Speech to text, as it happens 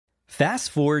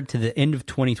Fast forward to the end of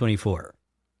 2024.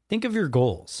 Think of your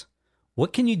goals.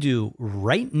 What can you do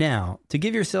right now to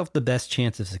give yourself the best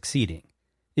chance of succeeding?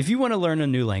 If you want to learn a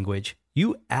new language,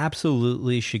 you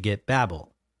absolutely should get Babbel.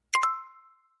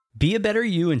 Be a better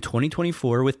you in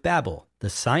 2024 with Babbel, the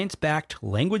science-backed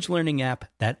language learning app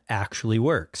that actually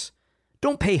works.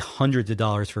 Don't pay hundreds of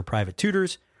dollars for private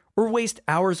tutors or waste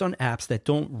hours on apps that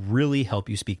don't really help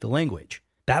you speak the language.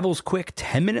 Babbel's quick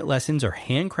 10-minute lessons are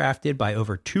handcrafted by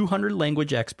over 200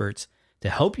 language experts to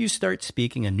help you start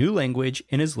speaking a new language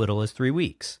in as little as 3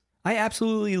 weeks. I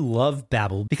absolutely love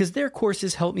Babbel because their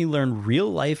courses help me learn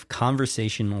real-life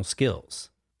conversational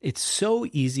skills. It's so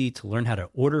easy to learn how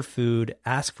to order food,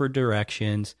 ask for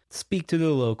directions, speak to the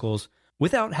locals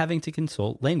without having to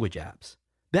consult language apps.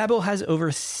 Babbel has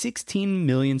over 16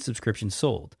 million subscriptions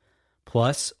sold.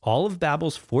 Plus, all of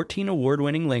Babbel's 14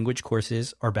 award-winning language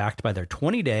courses are backed by their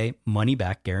 20-day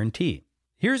money-back guarantee.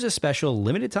 Here's a special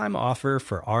limited-time offer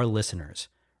for our listeners.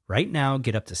 Right now,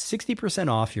 get up to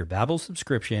 60% off your Babbel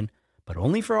subscription, but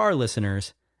only for our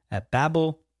listeners at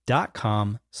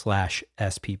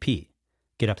babbel.com/SPP.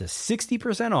 Get up to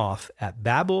 60% off at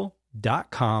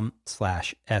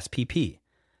babbel.com/SPP.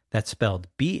 That's spelled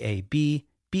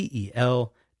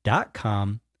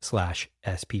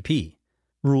BABBEL.com/SPP.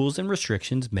 Rules and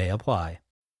restrictions may apply.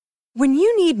 When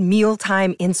you need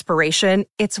mealtime inspiration,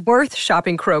 it's worth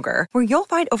shopping Kroger, where you'll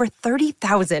find over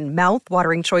 30,000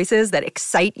 mouth-watering choices that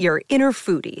excite your inner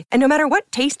foodie. And no matter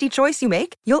what tasty choice you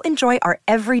make, you'll enjoy our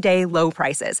everyday low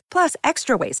prices, plus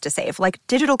extra ways to save, like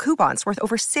digital coupons worth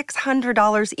over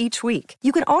 $600 each week.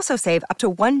 You can also save up to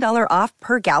 $1 off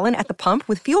per gallon at the pump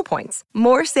with fuel points.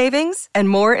 More savings and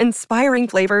more inspiring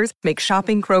flavors make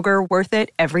shopping Kroger worth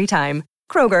it every time.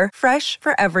 Kroger, fresh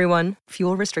for everyone.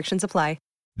 Fuel restrictions apply.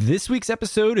 This week's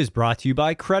episode is brought to you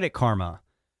by Credit Karma.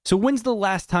 So when's the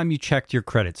last time you checked your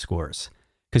credit scores?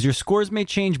 Because your scores may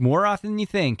change more often than you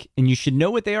think, and you should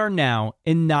know what they are now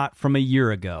and not from a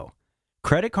year ago.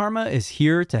 Credit Karma is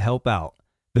here to help out.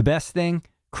 The best thing,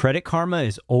 Credit Karma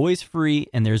is always free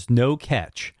and there's no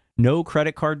catch. No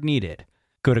credit card needed.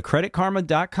 Go to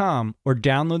creditkarma.com or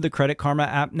download the Credit Karma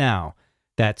app now.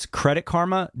 That's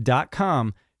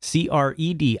creditkarma.com,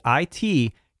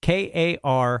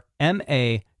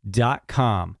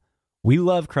 creditkarma.com. We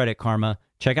love Credit Karma.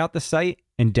 Check out the site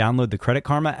and download the Credit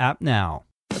Karma app now.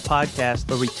 The podcast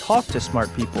where we talk to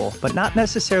smart people, but not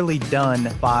necessarily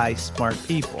done by smart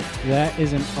people. That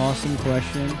is an awesome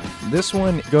question. This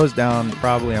one goes down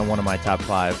probably on one of my top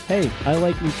 5. Hey, I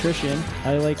like nutrition.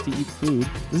 I like to eat food.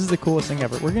 This is the coolest thing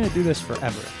ever. We're going to do this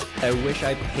forever. I wish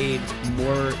I paid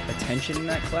more attention in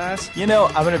that class. You know,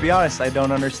 I'm going to be honest, I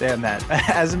don't understand that.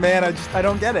 As a man, I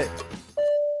don't get it.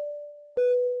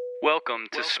 Welcome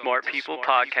to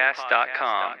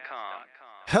smartpeoplepodcast.com.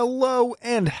 Hello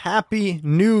and happy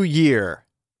new year.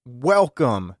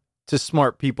 Welcome to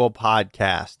Smart People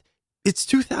Podcast. It's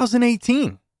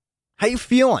 2018. How you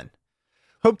feeling?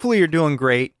 Hopefully you're doing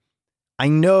great. I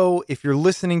know if you're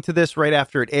listening to this right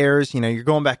after it airs, you're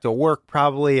going back to work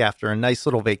probably after a nice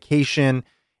little vacation,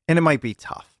 and it might be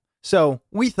tough. So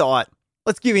we thought,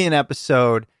 let's give you an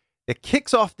episode that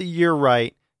kicks off the year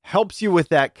right, helps you with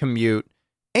that commute,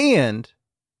 and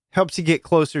helps you get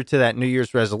closer to that New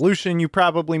Year's resolution you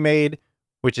probably made,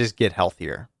 which is get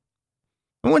healthier.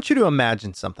 I want you to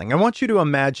imagine something. I want you to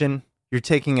imagine you're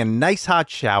taking a nice hot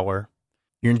shower,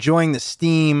 you're enjoying the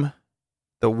steam,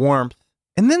 the warmth,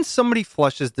 and then somebody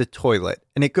flushes the toilet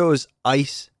and it goes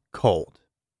ice cold.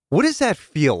 What does that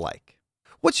feel like?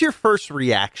 What's your first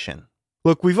reaction?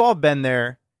 Look, we've all been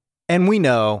there and we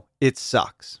know it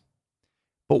sucks.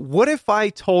 But what if I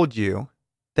told you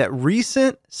that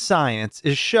recent science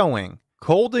is showing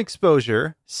cold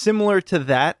exposure, similar to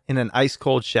that in an ice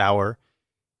cold shower,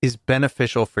 is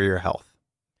beneficial for your health?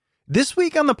 This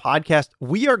week on the podcast,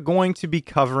 we are going to be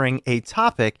covering a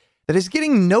topic that is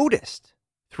getting noticed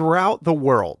throughout the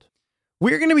world.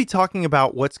 We're going to be talking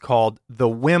about what's called the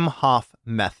Wim Hof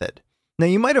method. Now,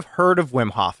 you might have heard of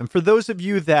Wim Hof, and for those of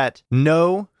you that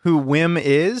know who Wim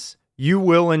is, you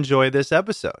will enjoy this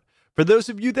episode. For those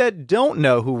of you that don't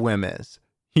know who Wim is,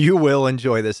 you will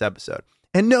enjoy this episode.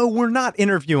 And no, we're not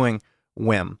interviewing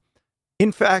Wim.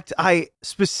 In fact, I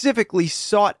specifically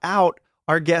sought out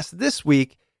our guest this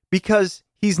week because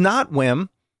he's not Wim,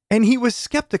 and he was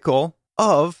skeptical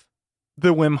of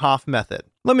the Wim Hof method.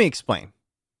 Let me explain.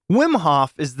 Wim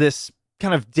Hof is this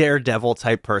kind of daredevil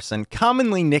type person,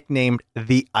 commonly nicknamed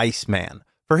the Iceman,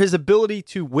 for his ability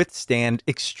to withstand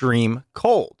extreme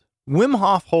cold. Wim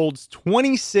Hof holds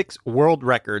 26 world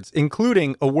records,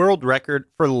 including a world record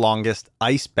for longest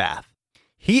ice bath.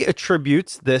 He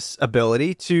attributes this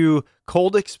ability to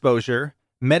cold exposure,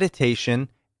 meditation,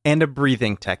 and a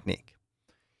breathing technique.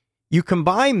 You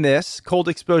combine this cold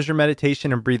exposure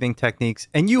meditation and breathing techniques,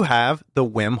 and you have the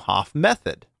Wim Hof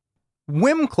method.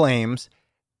 Wim claims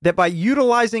that by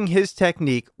utilizing his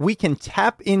technique, we can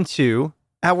tap into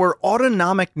our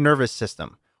autonomic nervous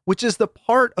system, which is the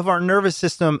part of our nervous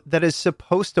system that is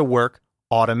supposed to work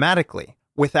automatically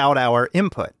without our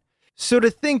input. So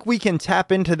to think we can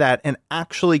tap into that and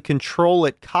actually control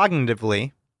it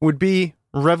cognitively would be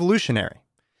revolutionary.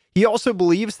 He also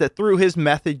believes that through his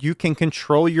method, you can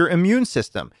control your immune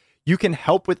system. You can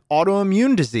help with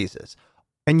autoimmune diseases,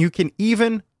 and you can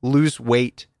even lose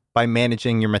weight by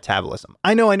managing your metabolism.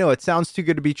 I know, it sounds too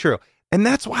good to be true. And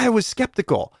that's why I was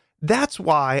skeptical. That's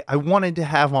why I wanted to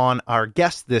have on our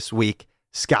guest this week,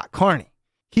 Scott Carney.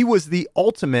 He was the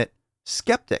ultimate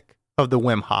skeptic of the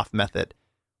Wim Hof method,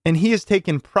 and he has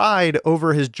taken pride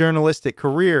over his journalistic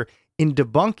career in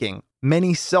debunking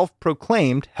many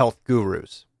self-proclaimed health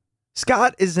gurus.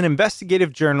 Scott is an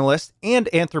investigative journalist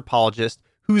and anthropologist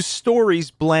whose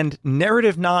stories blend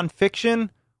narrative nonfiction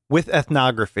with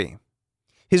ethnography.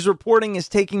 His reporting is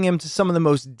taking him to some of the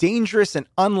most dangerous and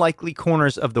unlikely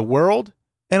corners of the world.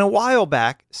 And a while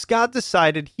back, Scott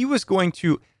decided he was going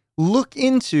to look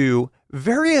into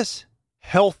various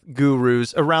health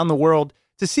gurus around the world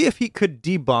to see if he could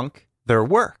debunk their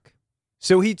work.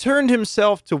 So he turned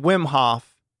himself to Wim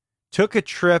Hof, took a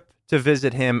trip to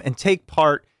visit him and take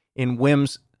part in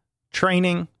Wim's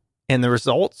training, and the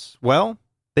results, well,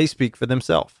 they speak for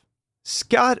themselves.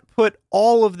 Scott put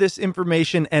all of this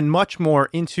information and much more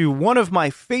into one of my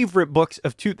favorite books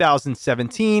of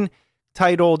 2017,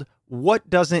 titled What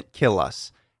Doesn't Kill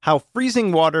Us? How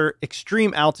Freezing Water,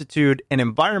 Extreme Altitude, and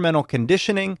Environmental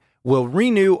Conditioning Will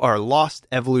Renew Our Lost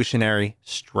Evolutionary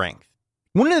Strength.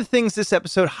 One of the things this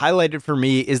episode highlighted for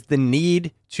me is the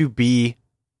need to be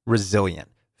resilient,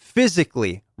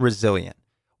 physically resilient.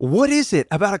 What is it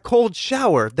about a cold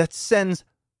shower that sends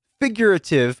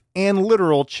figurative and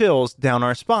literal chills down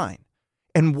our spine?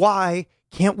 And why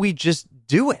can't we just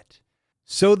do it?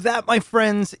 So that, my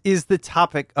friends, is the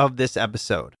topic of this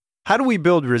episode. How do we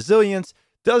build resilience?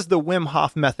 Does the Wim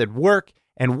Hof method work?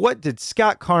 And what did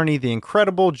Scott Carney, the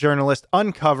incredible journalist,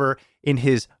 uncover in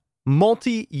his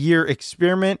multi-year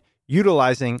experiment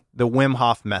utilizing the Wim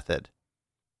Hof method?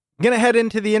 I'm going to head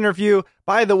into the interview.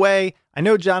 By the way, I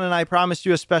know John and I promised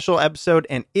you a special episode,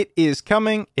 and it is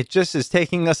coming. It just is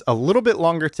taking us a little bit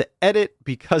longer to edit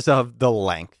because of the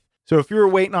length. So if you were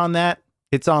waiting on that,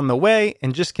 it's on the way,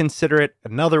 and just consider it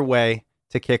another way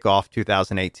to kick off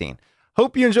 2018.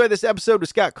 Hope you enjoy this episode with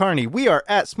Scott Carney. We are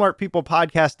at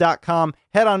smartpeoplepodcast.com.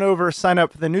 Head on over, sign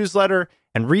up for the newsletter,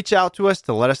 and reach out to us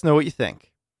to let us know what you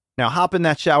think. Now hop in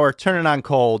that shower, turn it on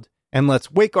cold, and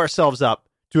let's wake ourselves up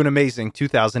to an amazing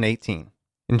 2018.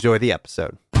 Enjoy the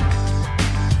episode.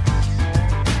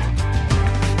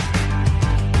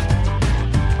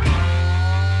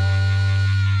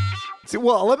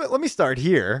 Well, let me start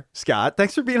here, Scott.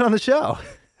 Thanks for being on the show.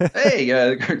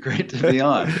 Hey, great to be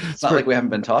on. It's not like we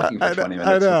haven't been talking for 20 minutes.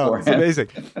 I know. Beforehand. It's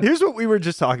amazing. Here's what we were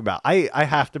just talking about. I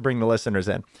have to bring the listeners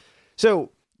in.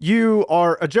 So you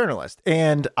are a journalist,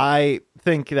 and I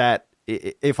think that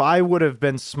if I would have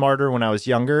been smarter when I was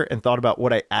younger and thought about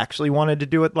what I actually wanted to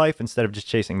do with life instead of just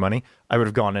chasing money, I would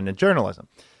have gone into journalism.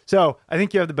 So I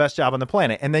think you have the best job on the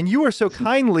planet. And then you are so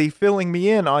kindly filling me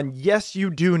in on, yes, you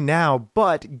do now,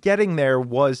 but getting there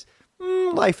was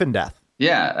life and death.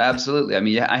 Yeah, absolutely. I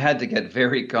mean, I had to get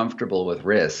very comfortable with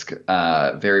risk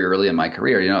very early in my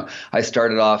career. I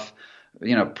started off,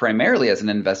 primarily as an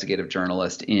investigative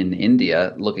journalist in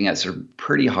India, looking at sort of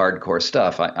pretty hardcore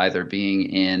stuff, either being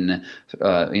in,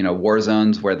 war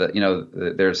zones where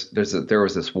there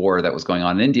was this war that was going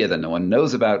on in India that no one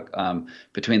knows about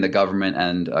between the government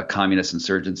and a communist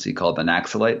insurgency called the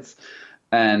Naxalites.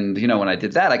 And, when I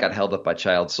did that, I got held up by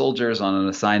child soldiers on an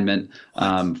assignment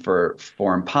for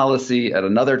foreign policy. At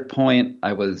another point,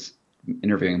 I was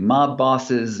interviewing mob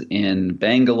bosses in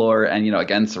Bangalore and,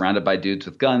 again, surrounded by dudes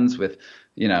with guns with,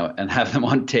 and have them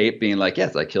on tape being like,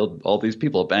 yes, I killed all these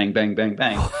people. Bang, bang, bang,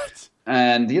 bang. What?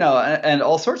 And, and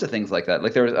all sorts of things like that.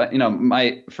 Like there was,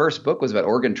 my first book was about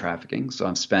organ trafficking. So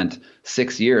I've spent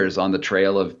 6 years on the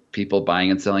trail of people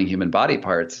buying and selling human body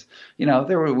parts.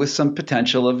 There was some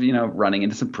potential of, running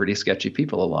into some pretty sketchy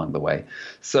people along the way.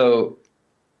 So,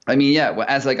 I mean, yeah,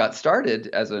 as I got started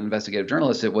as an investigative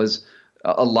journalist, it was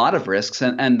a lot of risks.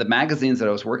 And the magazines that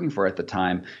I was working for at the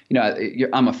time,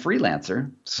 I'm a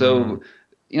freelancer. So,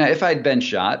 if I'd been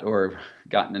shot or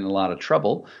gotten in a lot of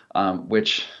trouble,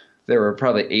 which there were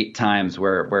probably 8 times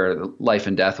where life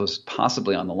and death was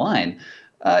possibly on the line,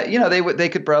 they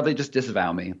could probably just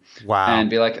disavow me. Wow. And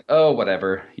be like, oh,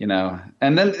 whatever,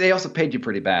 And then they also paid you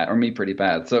pretty bad, or me pretty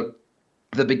bad. So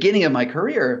the beginning of my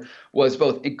career was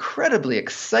both incredibly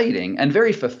exciting and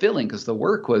very fulfilling because the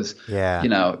work was,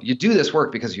 you do this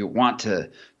work because you want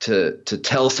to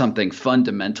tell something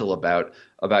fundamental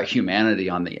about humanity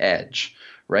on the edge,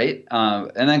 right?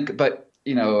 But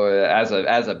as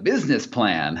a business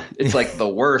plan, it's like the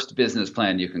worst business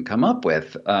plan you can come up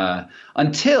with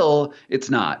until it's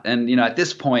not. And at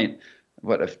this point,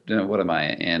 what am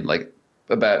I in? Like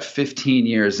about 15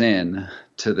 years in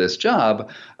to this job,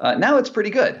 now it's pretty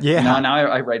good. Yeah. Now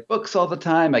I write books all the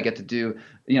time. I get to do,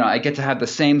 I get to have the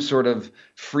same sort of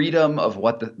freedom of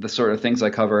what the sort of things I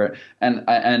cover, and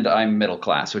I'm middle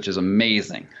class, which is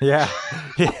amazing. Yeah.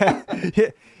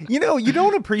 You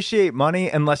don't appreciate money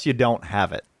unless you don't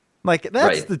have it. Like,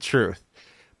 that's Right. the truth.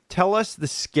 Tell us the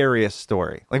scariest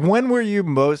story. Like, when were you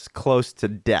most close to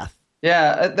death?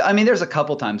 Yeah, I mean, there's a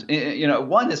couple times.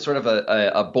 One is sort of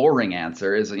a boring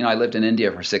answer. Is I lived in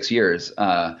India for 6 years,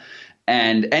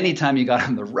 and anytime you got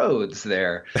on the roads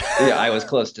there, I was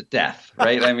close to death.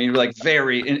 Right? I mean, like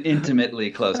very intimately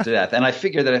close to death. And I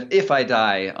figure that if I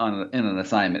die in an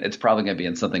assignment, it's probably going to be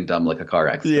in something dumb like a car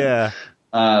accident. Yeah.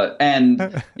 And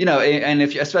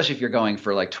especially if you're going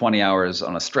for like 20 hours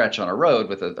on a stretch on a road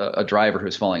with a driver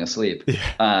who's falling asleep,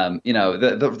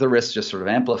 the risks just sort of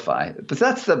amplify. But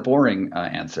that's the boring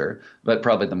answer, but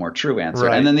probably the more true answer.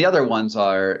 Right. And then the other ones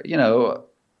are,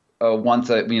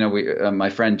 my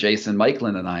friend Jason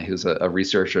Meiklin and I, who's a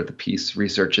researcher at the Peace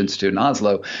Research Institute in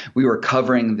Oslo, we were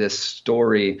covering this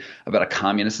story about a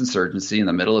communist insurgency in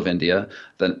the middle of India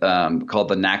called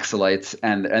the Naxalites.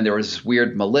 And there was this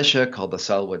weird militia called the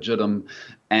Salwa Judum.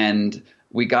 And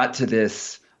we got to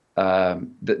this,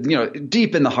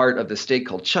 deep in the heart of the state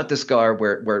called Chhattisgarh,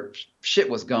 where shit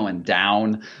was going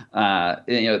down.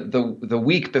 The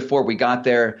week before we got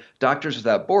there, Doctors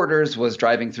Without Borders was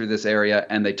driving through this area,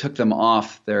 and they took them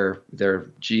off their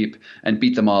Jeep and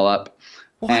beat them all up.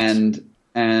 What? And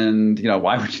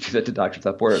why would you do that to Doctors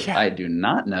Without Borders? Yeah. I do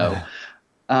not know.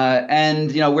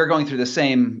 We're going through the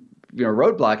same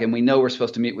roadblock, and we know we're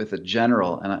supposed to meet with a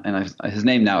general, and his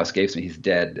name now escapes me. He's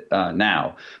dead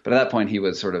now, but at that point he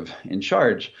was sort of in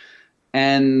charge,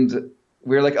 and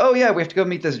we were like, oh yeah, we have to go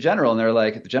meet this general, and they're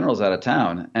like, the general's out of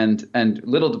town, and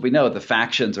little did we know the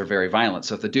factions are very violent.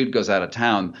 So if the dude goes out of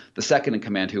town, the second in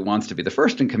command, who wants to be the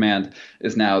first in command,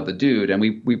 is now the dude, and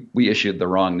we issued the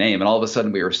wrong name, and all of a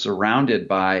sudden we were surrounded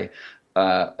by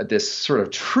this sort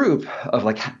of troop of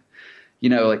like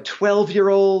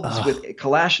 12-year-olds with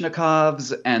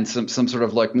Kalashnikovs and some sort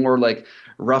of like more like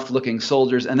rough-looking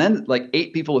soldiers, and then like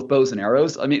 8 people with bows and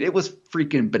arrows. I mean, it was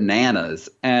freaking bananas.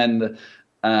 And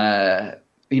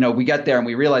we got there and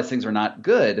we realized things were not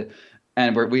good.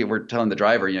 And we were telling the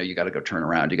driver, you got to go turn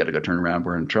around. You got to go turn around.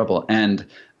 We're in trouble. And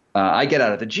I get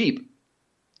out of the Jeep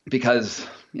because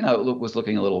it was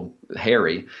looking a little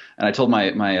hairy, and I told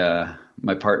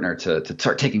my partner to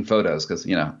start taking photos because,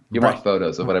 you want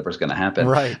photos of whatever's going to happen.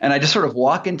 Right. And I just sort of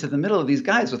walk into the middle of these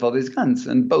guys with all these guns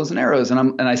and bows and arrows.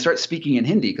 And I start speaking in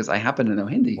Hindi because I happen to know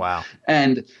Hindi. Wow.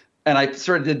 And I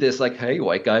sort of did this like, hey,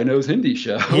 white guy knows Hindi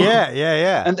show.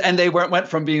 Yeah. And they went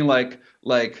from being like,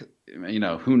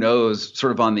 who knows,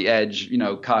 sort of on the edge,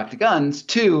 cocked guns,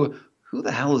 to who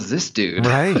the hell is this dude?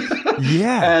 Right.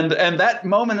 Yeah. And that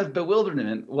moment of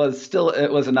bewilderment was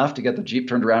enough to get the Jeep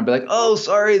turned around and be like, oh,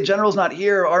 sorry, the general's not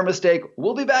here. Our mistake.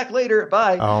 We'll be back later.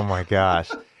 Bye. Oh my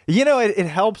gosh. It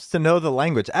helps to know the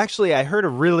language. Actually, I heard a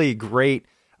really great,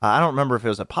 I don't remember if it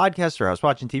was a podcast or I was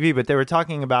watching TV, but they were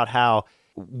talking about how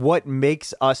what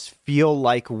makes us feel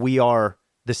like we are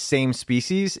the same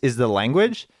species is the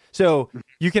language. So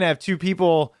you can have 2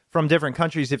 people from different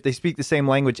countries. If they speak the same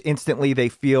language, instantly they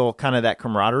feel kind of that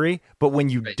camaraderie. But when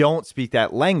you don't speak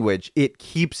that language, it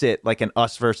keeps it like an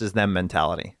us versus them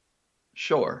mentality.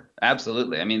 Sure.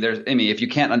 Absolutely. I mean, if you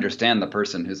can't understand the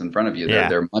person who's in front of you,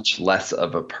 they're much less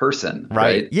of a person.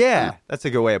 Right. Yeah. That's a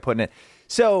good way of putting it.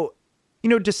 So,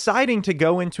 deciding to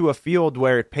go into a field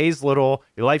where it pays little,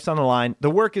 your life's on the line, the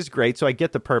work is great. So I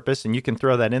get the purpose and you can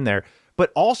throw that in there,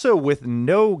 but also with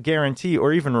no guarantee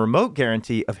or even remote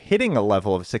guarantee of hitting a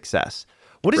level of success.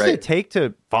 What does it take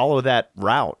to follow that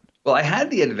route? Well, I had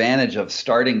the advantage of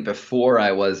starting before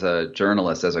I was a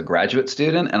journalist as a graduate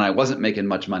student, and I wasn't making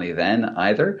much money then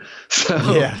either. So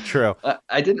yeah, true.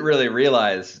 I didn't really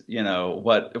realize,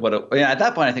 at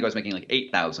that point, I think I was making like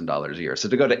 $8,000 a year. So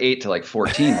to go to 8 to like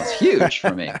 14 was huge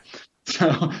for me.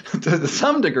 So to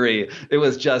some degree, it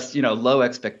was just, low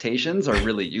expectations are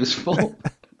really useful.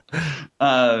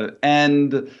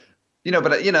 And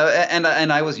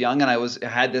And I was young and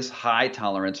had this high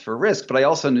tolerance for risk, but I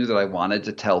also knew that I wanted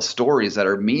to tell stories that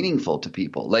are meaningful to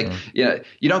people. Like,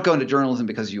 you don't go into journalism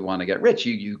because you want to get rich.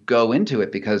 You go into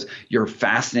it because you're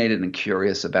fascinated and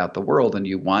curious about the world, and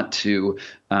you want to,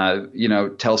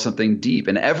 tell something deep.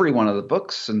 And every one of the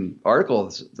books and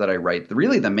articles that I write,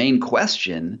 really the main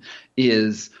question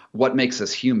is, what makes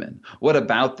us human? What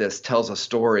about this tells a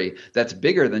story that's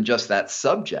bigger than just that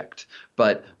subject,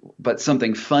 but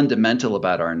something fundamental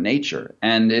about our nature?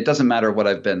 And it doesn't matter what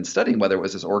I've been studying, whether it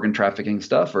was this organ trafficking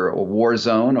stuff or a war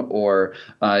zone or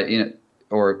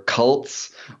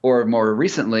cults, or more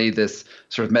recently this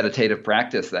sort of meditative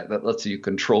practice that lets you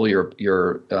control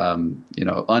your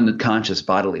unconscious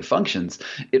bodily functions.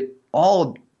 It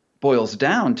all boils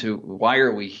down to, why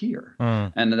are we here?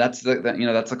 And that's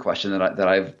the question that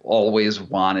I've always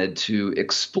wanted to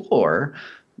explore.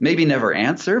 Maybe never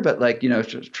answer, but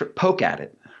poke at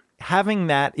it. Having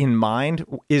that in mind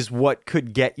is what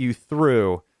could get you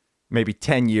through maybe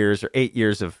 10 years or 8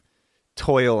 years of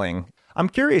toiling. I'm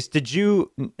curious, did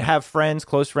you have friends,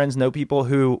 close friends, know people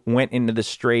who went into the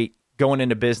straight, going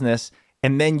into business,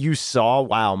 and then you saw,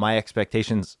 wow, my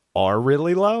expectations are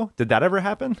really low? Did that ever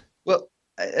happen? Well,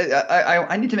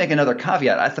 I need to make another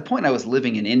caveat. At the point, I was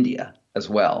living in India as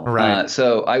well. Right.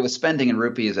 So I was spending in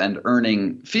rupees and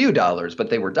earning few dollars, but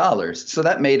they were dollars. So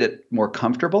that made it more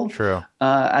comfortable. True.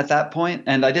 At that point.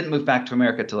 And I didn't move back to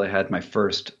America till I had my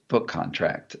first book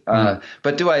contract.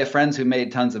 But do I have friends who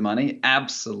made tons of money?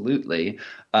 Absolutely.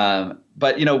 But,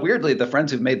 weirdly, the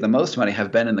friends who've made the most money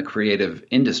have been in the creative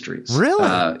industries. Really?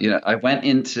 I went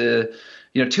into,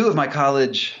 two of my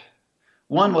college.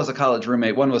 One was a college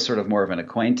roommate. One was sort of more of an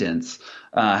acquaintance.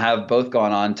 Have both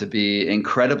gone on to be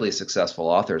incredibly successful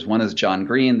authors. One is John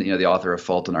Green, the author of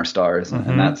Fault in Our Stars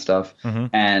and that stuff.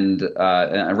 And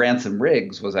Ransom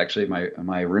Riggs was actually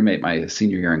my roommate my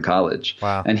senior year in college.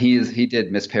 Wow. And he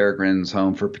did Miss Peregrine's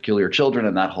Home for Peculiar Children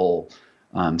and that whole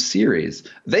series.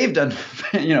 They've done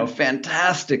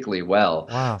fantastically well.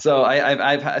 Wow. So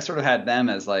I sort of had them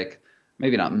as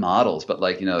maybe not models, but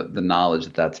the knowledge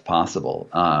that that's possible.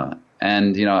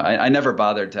 And, I never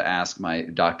bothered to ask my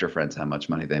doctor friends how much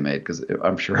money they made, because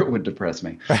I'm sure it would depress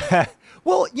me.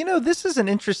 Well, this is an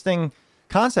interesting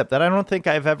concept that I don't think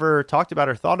I've ever talked about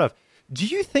or thought of. Do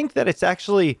you think that it's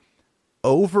actually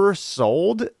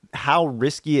oversold how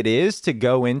risky it is to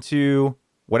go into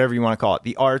whatever you want to call it,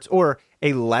 the arts, or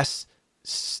a less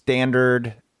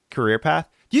standard career path?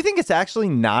 Do you think it's actually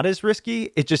not as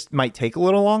risky? It just might take a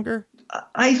little longer?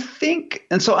 I think,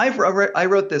 and so I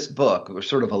wrote this book, it was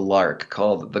sort of a lark,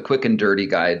 called The Quick and Dirty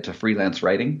Guide to Freelance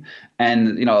Writing.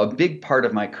 And, a big part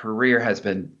of my career has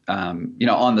been,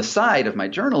 on the side of my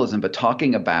journalism, but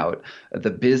talking about the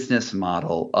business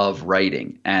model of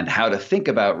writing and how to think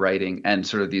about writing and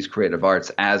sort of these creative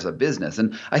arts as a business.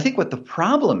 And I think what the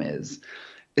problem is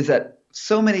that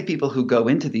so many people who go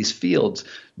into these fields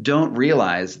don't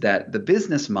realize that the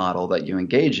business model that you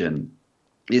engage in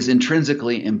is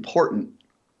intrinsically important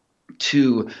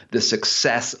to the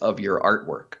success of your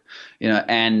artwork,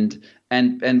 and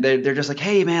they're just like,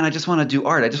 hey man, I just want to do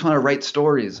art. I just want to write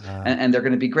stories, and they're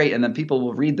going to be great. And then people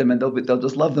will read them and they'll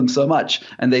just love them so much.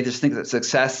 And they just think that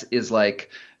success is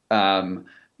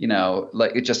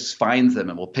it just finds them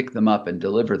and will pick them up and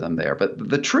deliver them there. But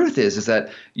the truth is that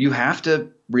you have to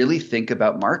really think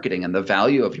about marketing and the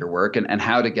value of your work and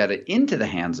how to get it into the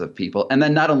hands of people. And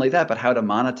then not only that, but how to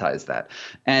monetize that.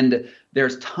 And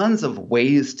there's tons of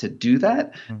ways to do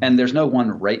that. And there's no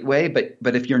one right way.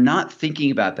 But if you're not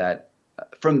thinking about that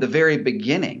from the very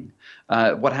beginning,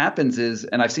 what happens is,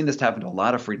 and I've seen this happen to a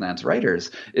lot of freelance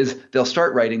writers, is they'll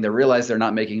start writing, they realize they're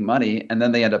not making money, and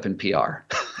then they end up in PR.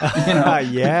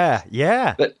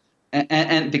 Yeah. But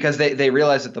and because they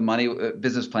realize that the money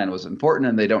business plan was important,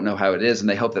 and they don't know how it is, and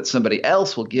they hope that somebody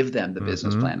else will give them the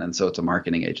business plan, and so it's a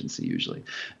marketing agency usually.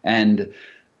 And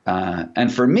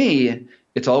for me,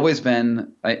 it's always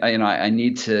been I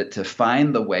need to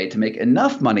find the way to make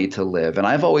enough money to live, and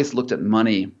I've always looked at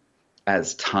money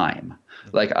as time.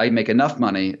 Like, I make enough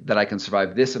money that I can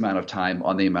survive this amount of time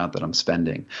on the amount that I'm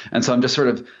spending. And so I'm just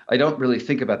I don't really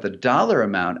think about the dollar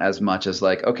amount as much as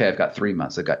okay, I've got 3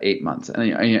 months, I've got 8 months,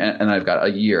 and I've got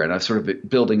a year, and I've sort of been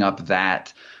building up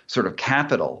that sort of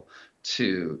capital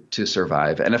to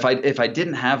survive. And if I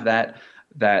didn't have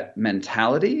that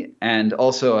mentality, and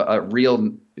also a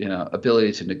real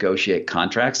ability to negotiate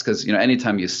contracts, because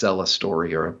anytime you sell a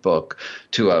story or a book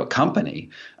to a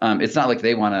company, it's not like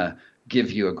they want to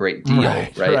give you a great deal,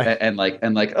 right? And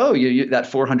like, oh, you that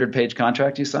 400-page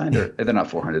contract you signed, or they're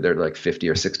not 400, they're like 50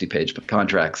 or 60-page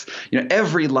contracts.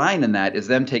 Every line in that is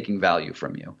them taking value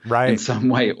from you, in some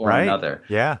way or another.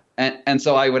 Yeah. And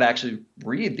so I would actually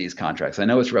read these contracts. I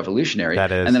know it's revolutionary.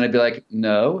 That is. And then I'd be like,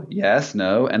 no, yes,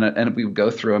 no, and we would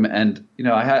go through them. And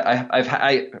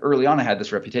I early on I had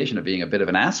this reputation of being a bit of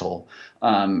an asshole,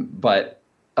 but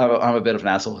I'm a bit of an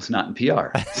asshole who's not in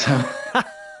PR. So.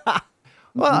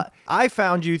 Well, I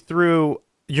found you through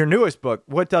your newest book,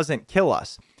 What Doesn't Kill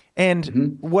Us.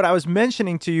 And what I was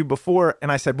mentioning to you before,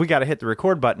 and I said, we got to hit the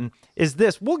record button, is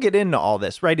this. We'll get into all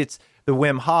this, right? It's the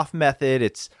Wim Hof method.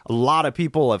 It's a lot of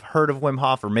people have heard of Wim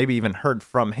Hof or maybe even heard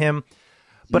from him.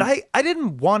 But I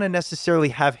didn't want to necessarily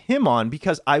have him on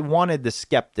because I wanted the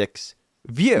skeptic's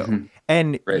view.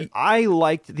 And I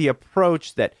liked the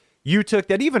approach that you took,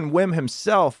 that even Wim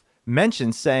himself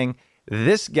mentioned, saying,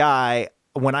 this guy,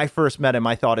 when I first met him,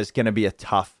 I thought is going to be a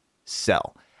tough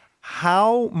sell.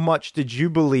 How much did you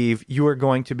believe you were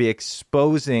going to be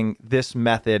exposing this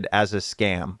method as a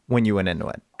scam when you went into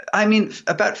it? I mean,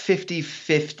 about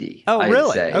 50-50. Oh, I'd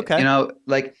really? say. Okay.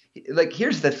 Like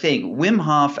here's the thing. Wim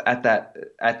Hof at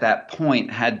that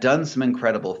point had done some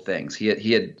incredible things. He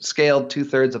had scaled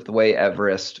 2/3 of the way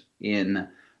Everest in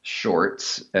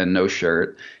shorts and no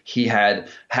shirt. He had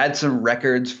some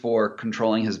records for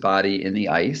controlling his body in the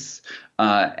ice.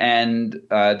 And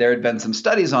there had been some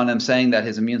studies on him saying that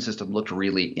his immune system looked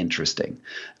really interesting.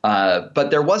 But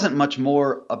there wasn't much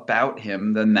more about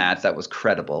him than that was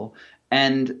credible.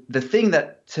 And the thing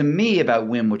that, to me, about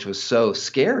Wim, which was so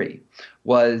scary,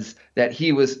 was that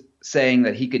he was saying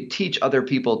that he could teach other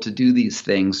people to do these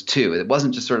things too. It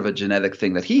wasn't just sort of a genetic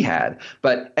thing that he had,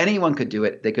 but anyone could do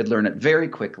it. They could learn it very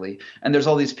quickly. And there's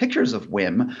all these pictures of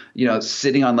Wim,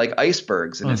 sitting on like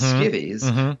icebergs in his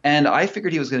skivvies. And I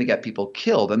figured he was going to get people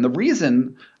killed. And the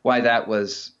reason why that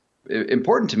was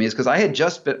important to me is because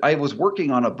I was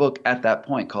working on a book at that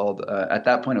point called,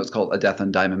 it was called A Death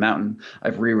on Diamond Mountain.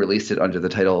 I've re-released it under the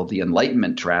title The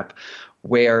Enlightenment Trap,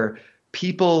 where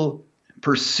people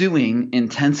pursuing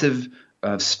intensive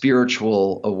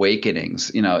spiritual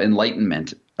awakenings,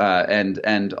 enlightenment,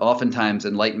 and oftentimes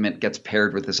enlightenment gets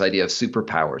paired with this idea of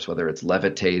superpowers, whether it's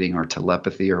levitating or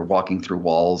telepathy or walking through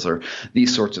walls or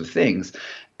these sorts of things.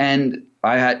 And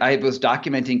I was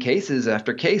documenting cases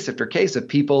after case after case of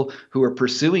people who were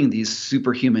pursuing these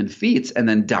superhuman feats and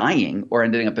then dying or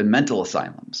ending up in mental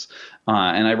asylums.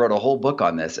 And I wrote a whole book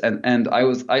on this. And I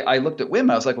looked at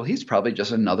Wim. I was like, well, he's probably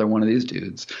just another one of these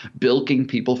dudes bilking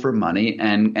people for money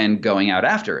and going out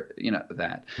after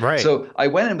that. Right. So I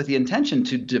went in with the intention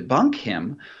to debunk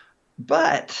him,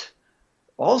 but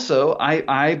also,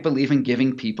 I believe in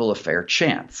giving people a fair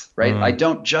chance, right? I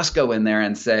don't just go in there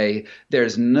and say,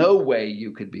 there's no way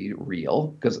you could be real,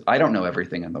 because I don't know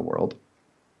everything in the world.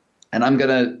 And I'm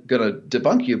gonna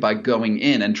debunk you by going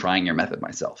in and trying your method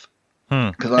myself,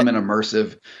 because I'm an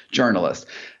immersive journalist.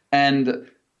 And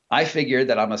I figured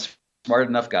that I'm a smart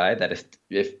enough guy that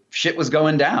if shit was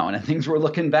going down and things were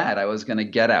looking bad, I was going to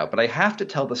get out. But I have to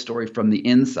tell the story from the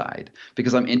inside,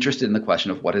 because I'm interested in the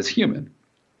question of what is human.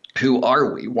 Who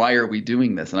are we? Why are we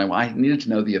doing this? And I needed to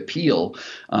know the appeal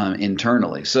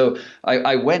internally. So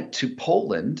I went to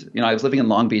Poland. I was living in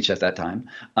Long Beach at that time,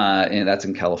 and that's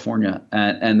in California,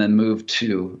 and then moved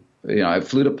to, I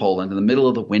flew to Poland in the middle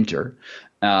of the winter,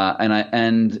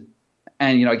 and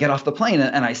I get off the plane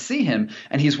and I see him,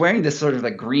 and he's wearing this sort of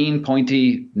like green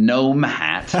pointy gnome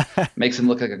hat, makes him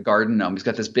look like a garden gnome. He's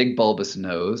got this big bulbous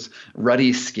nose,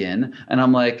 ruddy skin, and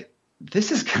I'm like,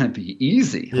 this is going to be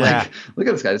easy. Yeah. Like, look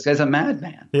at this guy. This guy's a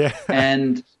madman. Yeah.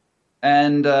 And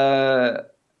I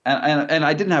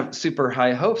didn't have super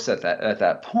high hopes at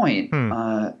that point.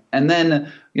 And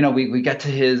then, we get to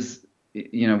his,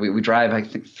 we drive, I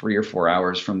think 3 or 4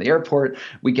 hours from the airport.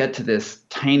 We get to this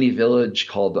tiny village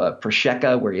called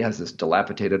Prosheka, where he has this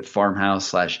dilapidated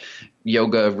farmhouse /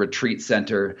 yoga retreat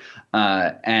center.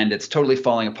 And it's totally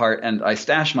falling apart. And I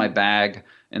stash my bag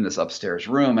in this upstairs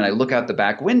room, and I look out the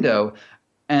back window,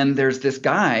 and there's this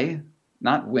guy,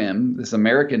 not Wim, this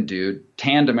American dude,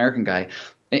 tanned American guy,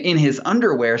 in his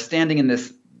underwear, standing in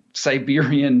this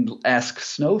Siberian-esque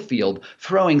snowfield,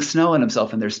 throwing snow at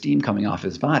himself, and there's steam coming off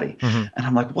his body. And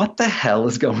I'm like, what the hell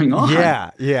is going on?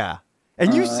 Yeah.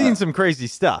 And you've seen some crazy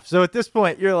stuff. So at this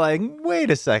point, you're like, wait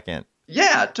a second.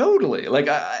 Yeah, totally. Like,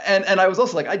 I was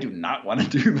also like, I do not want to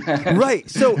do that. Right.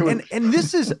 So, and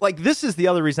this is the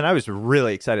other reason I was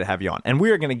really excited to have you on, and we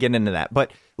are going to get into that.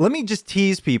 But let me just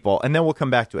tease people, and then we'll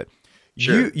come back to it.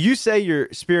 Sure. You say your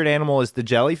spirit animal is the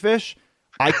jellyfish.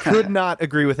 I could not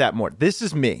agree with that more. This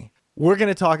is me. We're going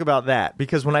to talk about that,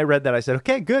 because when I read that, I said,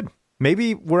 okay, good.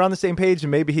 maybe we're on the same page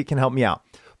and maybe he can help me out.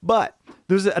 But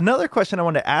there's another question I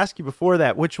wanted to ask you before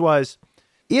that, which was,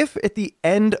 if at the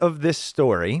end of this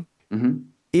story,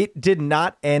 it did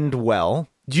not end well,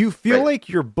 do you feel like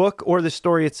your book or the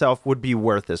story itself would be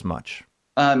worth as much?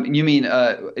 You mean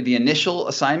the initial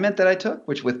assignment that I took,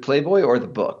 which with Playboy, or the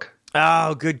book?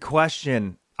 Oh, good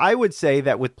question. I would say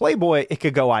that with Playboy, it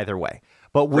could go either way.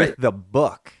 But with the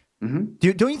book, don't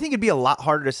you think it'd be a lot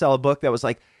harder to sell a book that was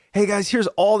like, hey, guys, here's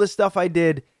all the stuff I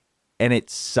did, and it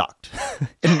sucked,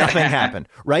 and nothing happened,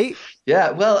 right?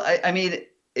 Yeah, well, I mean,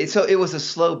 so it was a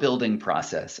slow building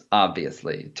process,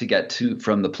 obviously, to get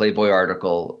from the Playboy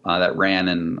article that ran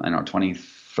in,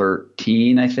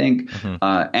 2013, I think,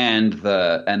 and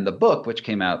the book, which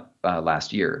came out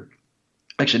last year.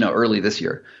 Actually, no, early this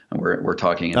year. And we're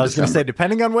talking in I was going to say,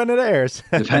 depending on when it airs.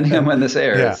 Depending on when this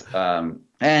airs. Yeah.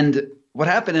 And what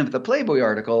happened in the Playboy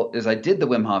article is I did the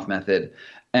Wim Hof method,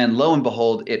 and lo and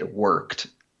behold, it worked.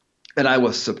 And I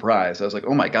was surprised. I was like,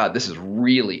 oh my God, this is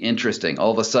really interesting.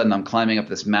 All of a sudden, I'm climbing up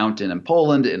this mountain in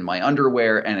Poland in my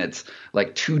underwear, and it's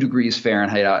like 2 degrees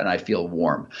Fahrenheit out, and I feel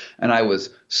warm. And I was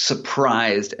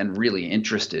surprised and really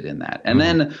interested in that. And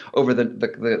then over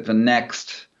the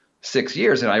next 6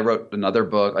 years, and I wrote another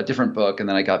book, a different book, and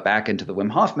then I got back into the Wim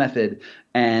Hof method,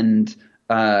 and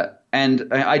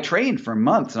I trained for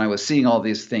months, and I was seeing all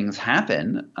these things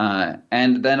happen.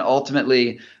 And then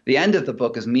ultimately, the end of the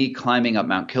book is me climbing up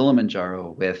Mount Kilimanjaro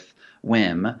with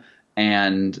Wim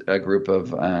and a group of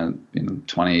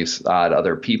 20-odd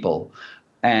other people,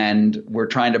 and we're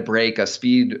trying to break a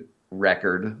speed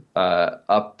record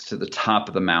up to the top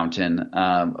of the mountain,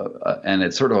 and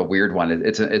it's sort of a weird one.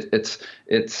 It's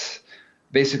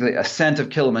basically ascent of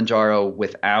Kilimanjaro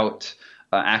without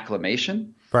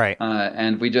acclimation. Right.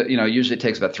 And we usually it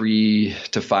takes about 3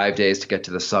 to 5 days to get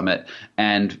to the summit.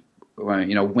 And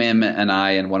Wim and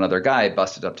I and one other guy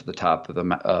busted up to the top of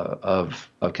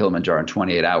of Kilimanjaro in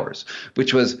 28 hours,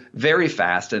 which was very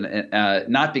fast, and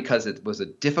not because it was a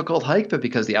difficult hike, but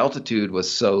because the altitude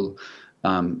was so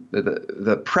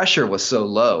the pressure was so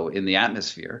low in the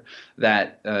atmosphere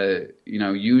that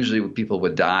usually people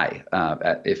would die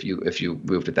if you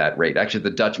moved at that rate. Actually,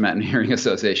 the Dutch Mountaineering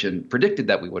Association predicted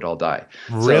that we would all die.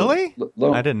 Really?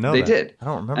 So, I didn't know they that. did. I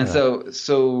don't remember. And that.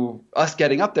 so us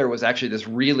getting up there was actually this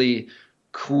really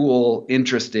cool,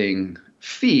 interesting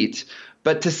feat.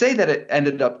 But to say that it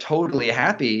ended up totally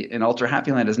happy in Ultra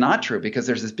Happy Land is not true, because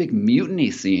there's this big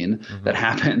mutiny scene that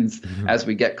happens as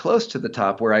we get close to the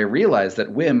top, where I realize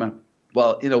that Wim,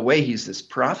 well, in a way, he's this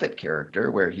prophet character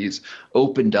where he's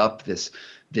opened up this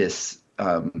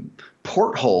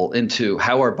porthole into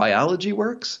how our biology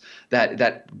works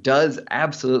that does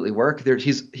absolutely work.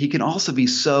 He can also be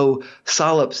so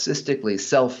solipsistically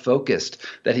self-focused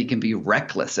that he can be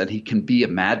reckless and he can be a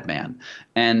madman.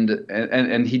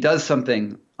 And he does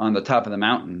something on the top of the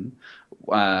mountain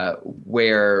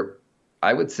where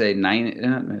I would say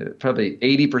probably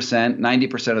 80%,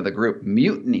 90% of the group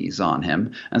mutinies on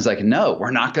him. And it's like, no, we're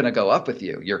not going to go up with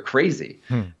you. You're crazy.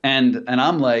 And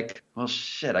I'm like, well,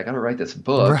 shit, I got to write this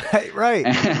book. Right.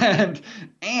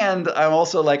 And I'm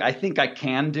also like, I think I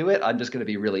can do it. I'm just going to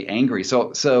be really angry.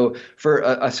 So for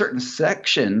a certain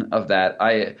section of that,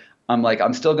 I'm like,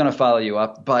 I'm still going to follow you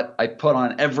up, but I put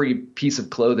on every piece of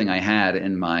clothing I had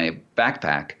in my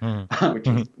backpack, which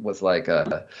was like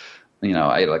I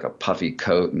had like a puffy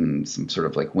coat and some sort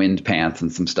of like wind pants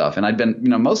and some stuff. And I'd been,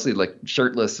 mostly like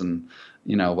shirtless and,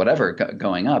 whatever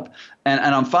going up. And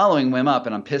I'm following Wim up,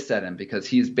 and I'm pissed at him because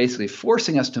he's basically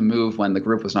forcing us to move when the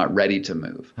group was not ready to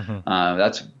move.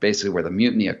 That's basically where the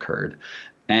mutiny occurred.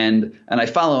 And I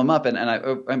follow him up, and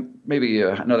I'm maybe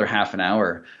another half an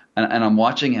hour, and I'm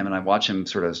watching him, and I watch him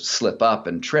sort of slip up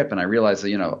and trip. And I realize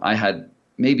that, I had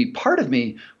maybe part of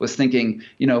me was thinking,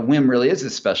 Wim really is a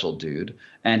special dude,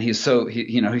 and he's so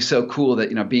he's so cool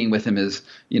that being with him is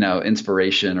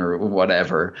inspiration or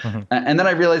whatever. And then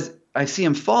I realized I see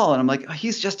him fall, and I'm like, oh,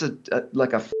 he's just a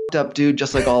fucked up dude,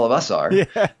 just like all of us are.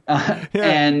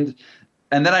 And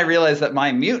then I realized that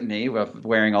my mutiny of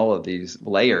wearing all of these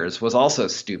layers was also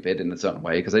stupid in its own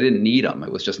way, because I didn't need them.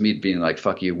 It was just me being like,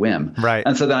 fuck you, Wim. Right.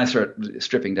 And so then I started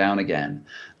stripping down again.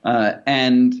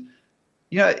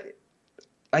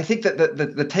 I think that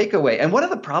the takeaway, and one of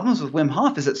the problems with Wim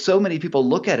Hof is that so many people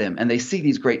look at him and they see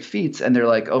these great feats and they're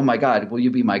like, oh my God, will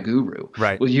you be my guru?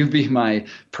 Right. Will you be my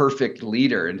perfect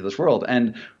leader into this world?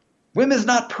 And Wim is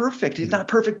not perfect. He's not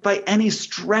perfect by any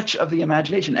stretch of the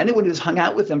imagination. Anyone who's hung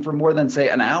out with him for more than, say,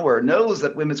 an hour knows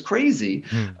that Wim is crazy.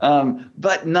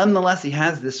 But nonetheless, he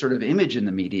has this sort of image in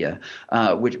the media,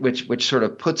 which sort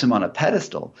of puts him on a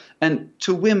pedestal. And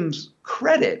to Wim's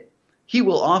credit, he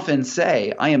will often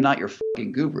say, I am not your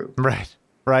fucking guru. Right.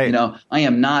 Right. You know, I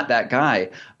am not that guy.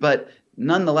 But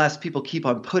nonetheless, people keep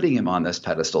on putting him on this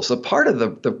pedestal. So part of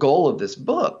the goal of this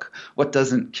book, What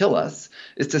Doesn't Kill Us,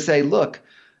 is to say, look,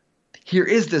 here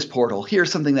is this portal.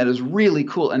 Here's something that is really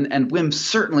cool. And Wim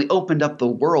certainly opened up the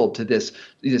world to this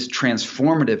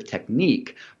transformative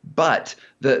technique. But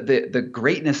the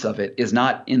greatness of it is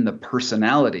not in the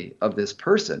personality of this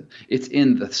person. It's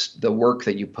in the work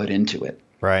that you put into it.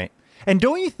 Right. And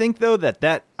don't you think, though,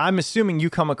 that I'm assuming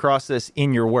you come across this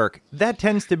in your work, that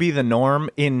tends to be the norm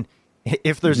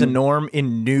if there's a norm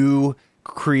in new,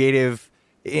 creative,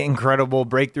 incredible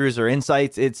breakthroughs or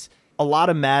insights, it's a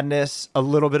lot of madness, a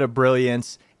little bit of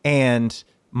brilliance, and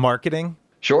marketing.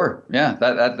 Sure. Yeah.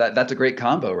 That's a great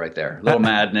combo right there. A little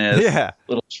madness,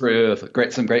 little truth,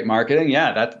 some great marketing.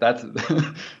 Yeah. That's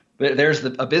there's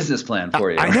a business plan for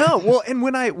you. I know. Well, and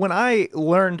when I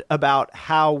learned about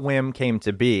how Wim came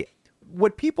to be,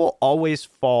 what people always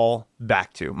fall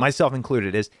back to, myself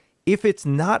included, is if it's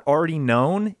not already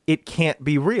known, it can't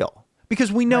be real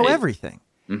because we know everything.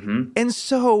 Mm-hmm. And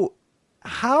so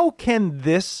how can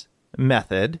this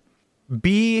method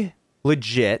be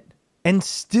legit and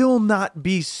still not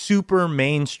be super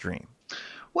mainstream?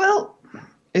 Well,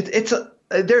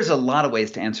 there's a lot of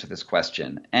ways to answer this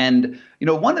question. And, you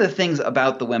know, one of the things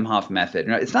about the Wim Hof method,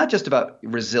 you know, it's not just about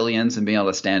resilience and being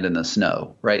able to stand in the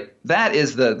snow, right? That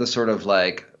is the sort of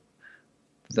like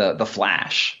the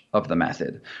flash of the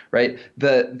method, right?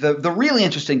 The really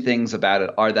interesting things about it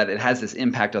are that it has this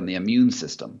impact on the immune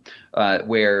system,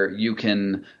 where you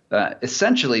can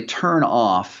essentially turn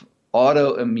off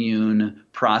autoimmune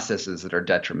processes that are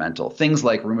detrimental, things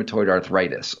like rheumatoid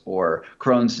arthritis or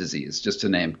Crohn's disease, just to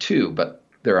name two, but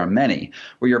there are many,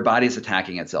 where your body's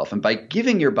attacking itself. And by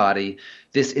giving your body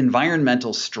this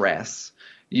environmental stress,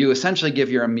 you essentially give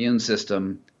your immune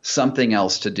system something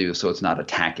else to do so it's not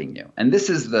attacking you. And this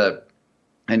is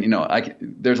and, you know,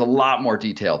 there's a lot more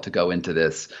detail to go into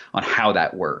this on how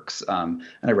that works. And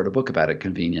I wrote a book about it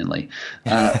conveniently.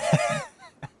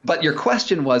 But your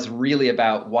question was really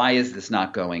about why is this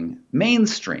not going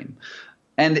mainstream?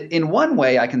 And in one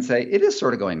way, I can say it is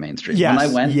sort of going mainstream. Yes, when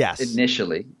I went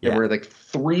initially, there were like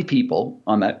 3 people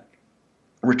on that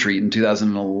retreat in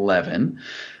 2011.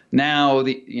 Now,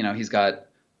 he's got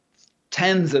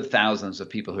tens of thousands of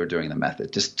people who are doing the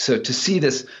method. Just so to see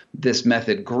this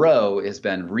method grow has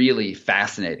been really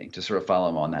fascinating to sort of follow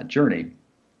him on that journey.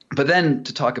 But then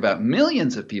to talk about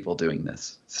millions of people doing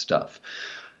this stuff,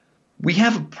 we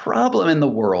have a problem in the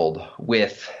world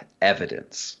with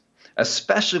evidence,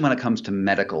 especially when it comes to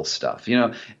medical stuff, you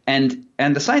know, and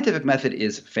the scientific method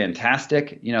is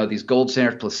fantastic. You know, these gold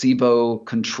standard placebo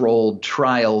controlled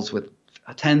trials with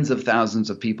tens of thousands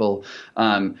of people.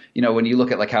 You know, when you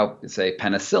look at like how, say,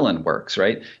 penicillin works,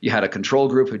 right? You had a control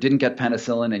group who didn't get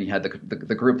penicillin, and you had the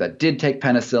group that did take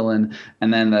penicillin,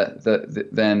 and then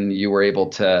then you were able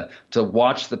to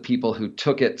watch the people who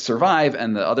took it survive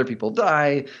and the other people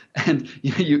die, and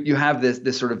you have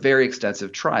this sort of very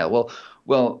extensive trial.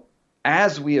 Well,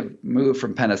 as we have moved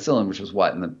from penicillin, which was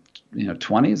what in the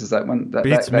 20s, is that when that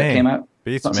came out?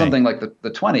 Something like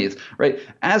the 20s, right?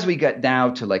 As we get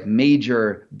now to like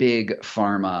major big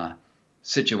pharma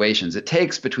situations, it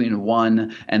takes between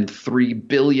 $1 and $3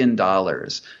 billion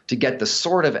to get the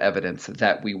sort of evidence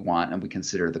that we want and we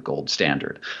consider the gold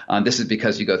standard. This is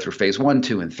because you go through phase 1,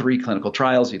 2, and 3 clinical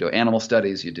trials. You do animal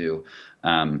studies, you do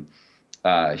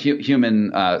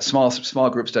human small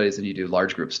group studies, and you do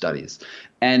large group studies.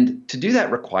 And to do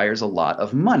that requires a lot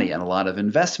of money and a lot of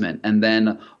investment. And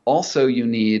then also you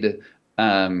need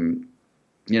a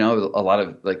lot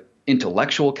of like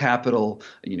intellectual capital,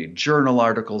 you need journal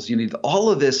articles, you need all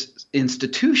of this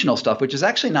institutional stuff, which is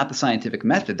actually not the scientific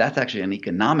method. That's actually an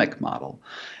economic model.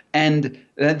 And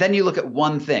then you look at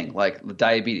one thing like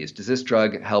diabetes. Does this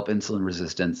drug help insulin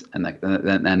resistance and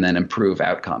then improve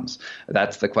outcomes?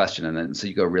 That's the question. And then so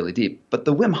you go really deep. But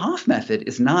the Wim Hof method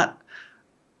is not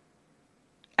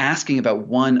asking about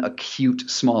one acute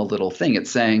small little thing.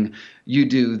 It's saying you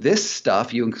do this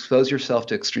stuff, you expose yourself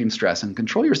to extreme stress and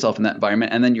control yourself in that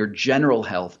environment, and then your general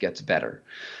health gets better.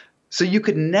 So you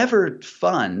could never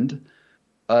fund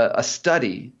a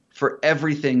study for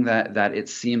everything that it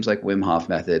seems like Wim Hof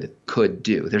method could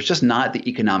do. There's just not the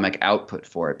economic output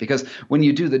for it, because when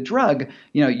you do the drug,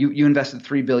 you invested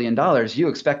 $3 billion, you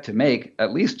expect to make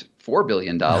at least $4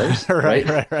 billion, right?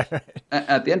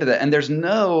 At the end of that. And there's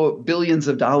no billions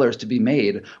of dollars to be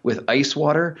made with ice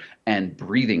water and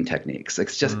breathing techniques.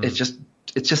 It's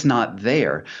just not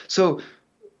there. So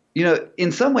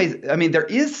In some ways, I mean, there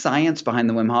is science behind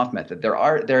the Wim Hof method. There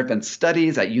have been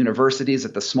studies at universities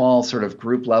at the small sort of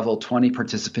group level, 20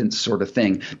 participants sort of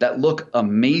thing that look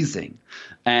amazing.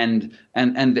 And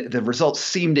the results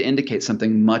seem to indicate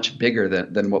something much bigger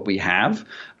than what we have.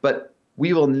 But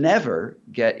we will never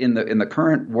get in the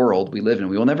current world we live in.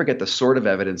 We will never get the sort of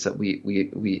evidence that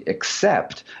we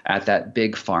accept at that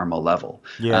big pharma level.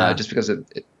 Just because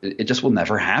it just will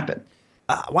never happen.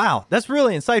 Wow, that's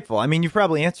really insightful. I mean, you've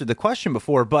probably answered the question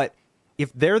before, but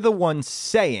if they're the ones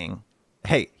saying,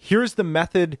 hey, here's the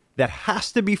method that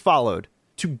has to be followed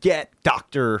to get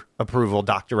doctor approval,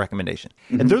 doctor recommendation,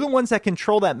 and they're the ones that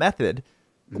control that method,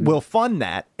 will fund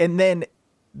that, and then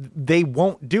they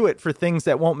won't do it for things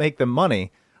that won't make them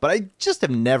money. But I just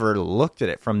have never looked at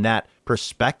it from that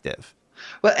perspective.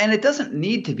 Well, and it doesn't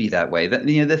need to be that way.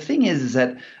 The thing is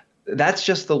that that's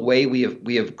just the way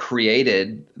we have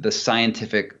created the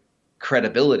scientific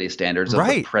credibility standards of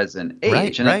the present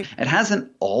age. It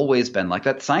hasn't always been like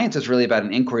that. Science is really about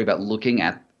an inquiry about looking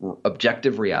at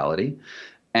objective reality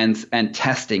and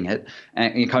testing it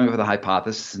and coming up with a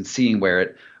hypothesis and seeing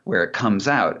where it comes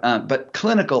out. But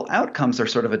clinical outcomes are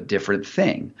sort of a different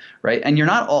thing, right? And you're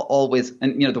not always –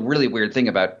 and the really weird thing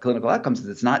about clinical outcomes is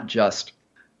it's not just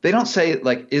 – they don't say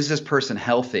like, is this person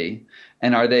healthy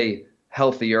and are they –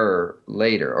 healthier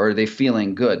later, or are they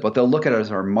feeling good? What they'll look at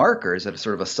as are markers at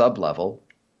sort of a sub level.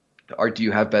 Or do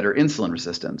you have better insulin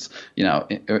resistance?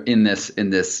 In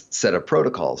this set of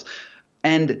protocols,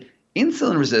 and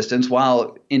insulin resistance,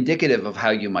 while indicative of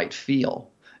how you might feel,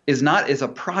 is a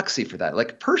proxy for that.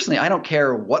 Like personally, I don't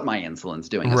care what my insulin's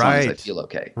doing as long as I feel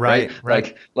okay. Right.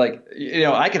 Like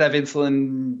I could have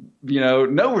insulin,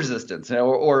 no resistance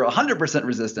or 100%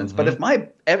 resistance. But if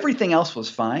everything else was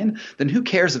fine, then who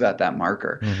cares about that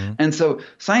marker? And so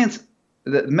science,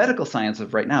 the medical science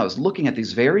of right now is looking at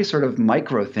these very sort of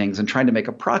micro things and trying to make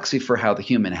a proxy for how the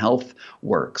human health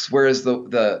works. Whereas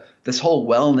this whole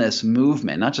wellness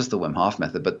movement, not just the Wim Hof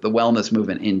method, but the wellness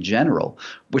movement in general,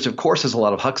 which of course has a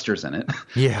lot of hucksters in it,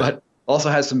 but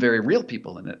also has some very real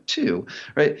people in it too,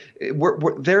 right?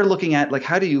 They're looking at like,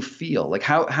 how do you feel? Like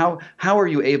how are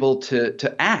you able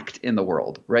to act in the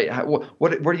world, right?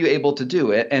 What are you able to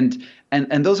do? And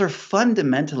those are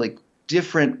fundamentally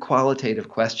different qualitative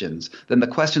questions than the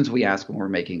questions we ask when we're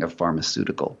making a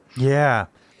pharmaceutical. Yeah.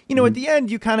 At the end,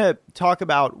 you kind of talk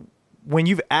about when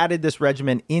you've added this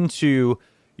regimen into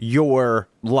your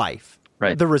life,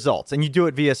 the results, and you do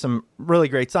it via some really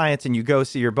great science and you go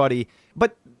see your buddy.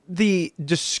 But the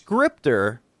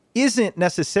descriptor isn't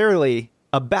necessarily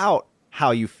about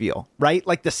how you feel, right?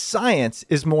 Like the science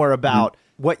is more about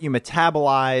what you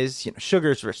metabolize,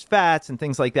 sugars versus fats and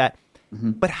things like that.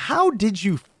 But how did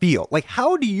you feel? Like,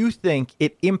 how do you think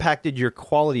it impacted your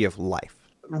quality of life?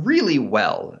 Really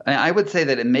well. I would say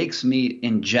that it makes me,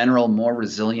 in general, more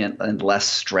resilient and less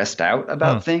stressed out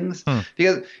about things.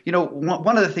 Because,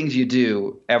 one of the things you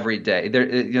do every day,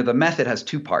 the method has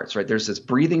two parts, right? There's this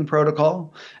breathing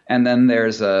protocol, and then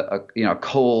there's a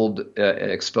cold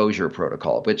exposure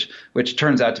protocol, which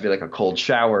turns out to be like a cold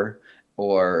shower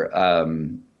or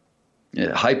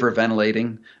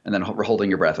hyperventilating and then holding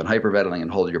your breath, and hyperventilating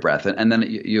and holding your breath. And then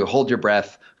you hold your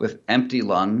breath with empty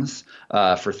lungs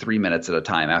for 3 minutes at a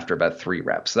time after about 3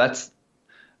 reps. So that's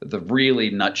the really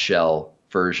nutshell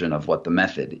version of what the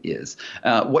method is.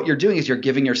 What you're doing is you're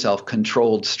giving yourself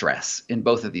controlled stress in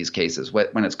both of these cases.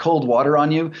 When it's cold water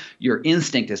on you, your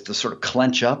instinct is to sort of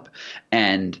clench up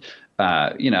and,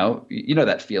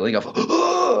 that feeling of,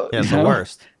 it's the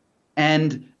worst.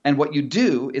 And what you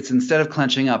do is instead of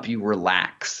clenching up, you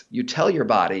relax. You tell your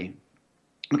body,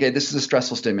 okay, this is a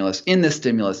stressful stimulus. In this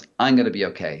stimulus, I'm going to be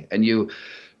okay. And you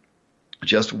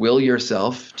just will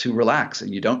yourself to relax.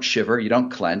 And you don't shiver, you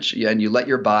don't clench, and you let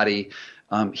your body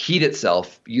heat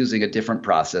itself using a different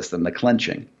process than the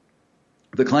clenching.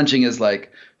 The clenching is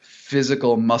like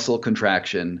physical muscle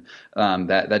contraction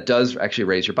that does actually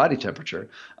raise your body temperature.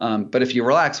 But if you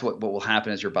relax, what will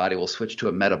happen is your body will switch to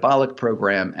a metabolic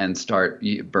program and start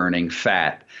burning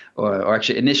fat, or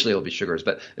actually initially it'll be sugars,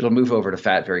 but it'll move over to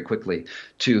fat very quickly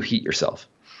to heat yourself.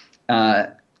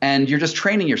 And you're just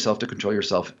training yourself to control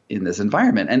yourself in this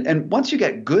environment. And once you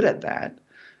get good at that,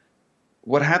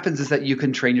 what happens is that you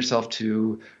can train yourself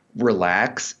to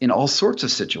relax in all sorts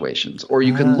of situations, or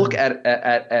you can look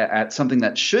at something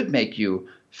that should make you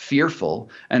fearful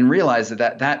and realize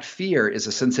that fear is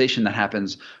a sensation that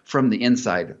happens from the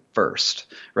inside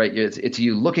first, right? It's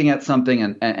you looking at something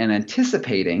and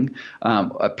anticipating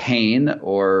a pain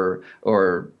or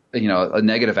a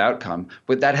negative outcome,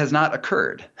 but that has not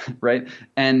occurred, right?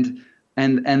 And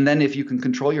And then if you can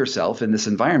control yourself in this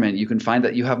environment, you can find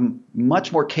that you have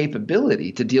much more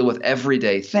capability to deal with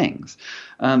everyday things.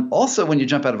 Also, when you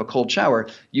jump out of a cold shower,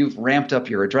 you've ramped up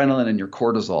your adrenaline and your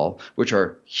cortisol, which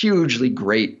are hugely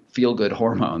great feel-good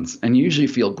hormones, and you usually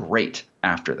feel great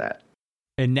after that.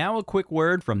 And now a quick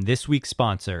word from this week's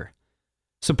sponsor.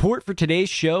 Support for today's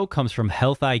show comes from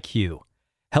Health IQ.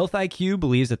 Health IQ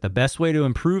believes that the best way to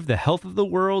improve the health of the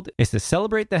world is to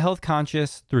celebrate the health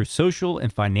conscious through social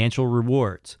and financial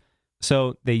rewards.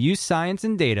 So they use science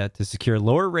and data to secure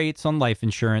lower rates on life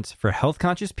insurance for health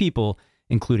conscious people,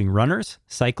 including runners,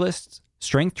 cyclists,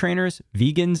 strength trainers,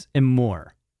 vegans, and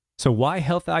more. So why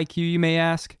Health IQ, you may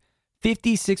ask?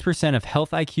 56% of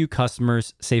Health IQ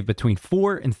customers save between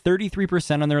 4 and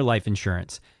 33% on their life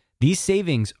insurance. These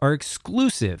savings are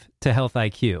exclusive to Health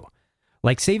IQ.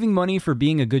 Like saving money for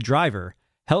being a good driver,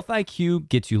 Health IQ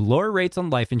gets you lower rates on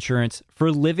life insurance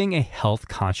for living a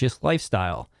health-conscious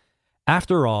lifestyle.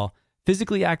 After all,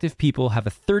 physically active people have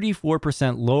a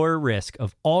 34% lower risk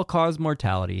of all-cause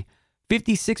mortality,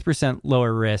 56%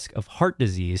 lower risk of heart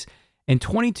disease, and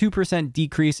 22%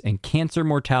 decrease in cancer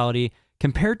mortality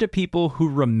compared to people who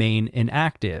remain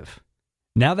inactive.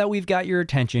 Now that we've got your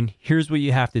attention, here's what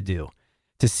you have to do.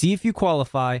 To see if you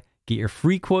qualify, get your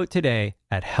free quote today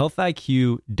at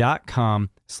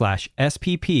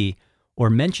healthiq.com/SPP or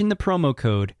mention the promo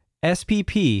code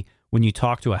SPP when you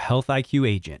talk to a Health IQ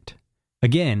agent.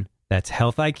 Again, that's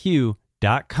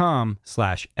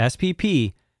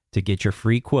healthiq.com/SPP to get your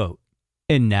free quote.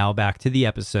 And now back to the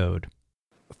episode.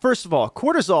 First of all,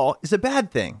 cortisol is a bad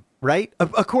thing, right?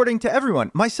 According to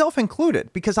everyone, myself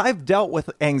included, because I've dealt with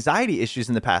anxiety issues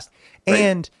in the past. Right.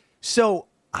 And so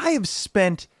I have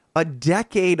spent a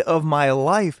decade of my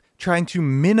life trying to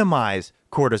minimize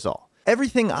cortisol.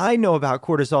 Everything I know about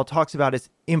cortisol talks about its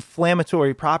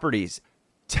inflammatory properties.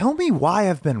 Tell me why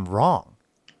I've been wrong.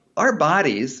 Our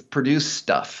bodies produce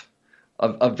stuff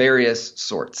of various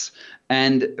sorts.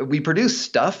 And we produce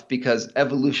stuff because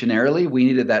evolutionarily we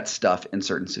needed that stuff in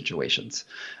certain situations.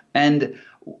 And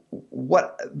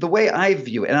the way I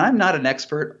view it, and I'm not an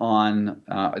expert on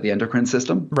the endocrine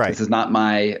system. Right. This is not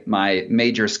my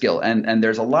major skill. And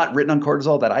there's a lot written on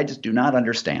cortisol that I just do not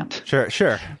understand.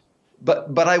 Sure.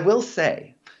 But I will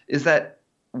say is that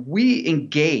we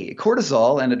engage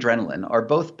cortisol and adrenaline are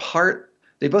both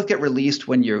they both get released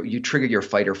when you trigger your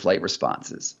fight or flight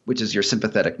responses, which is your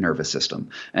sympathetic nervous system.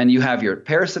 And you have your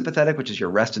parasympathetic, which is your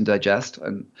rest and digest.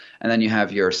 And then you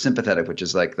have your sympathetic, which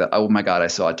is like the, oh my God, I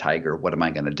saw a tiger. What am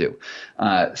I going to do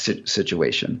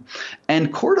situation.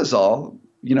 And cortisol,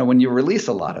 when you release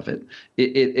a lot of it,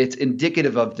 it's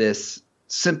indicative of this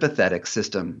sympathetic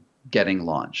system getting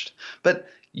launched. But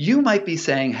you might be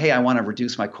saying, hey, I want to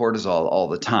reduce my cortisol all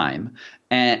the time.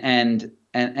 And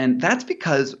that's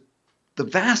because the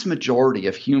vast majority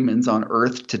of humans on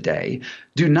Earth today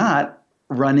do not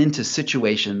run into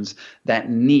situations that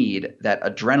need that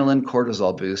adrenaline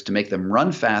cortisol boost to make them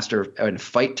run faster and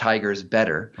fight tigers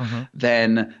better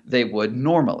than they would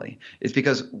normally. It's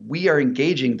because we are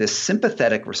engaging this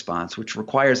sympathetic response, which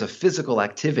requires a physical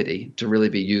activity to really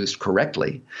be used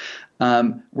correctly.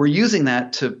 We're using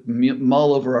that to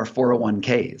mull over our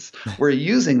 401ks. We're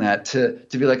using that to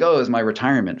be like, oh, is my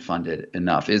retirement funded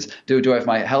enough? Do I have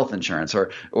my health insurance,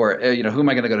 or who am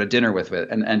I going to go to dinner with?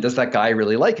 And does that guy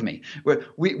really like me?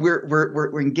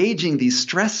 We're engaging these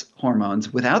stress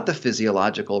hormones without the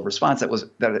physiological response that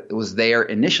was there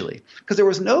initially, because there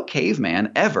was no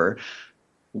caveman ever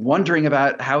wondering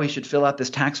about how he should fill out this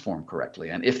tax form correctly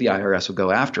and if the IRS would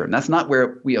go after him. That's not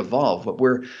where we evolve. But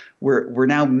we're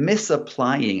now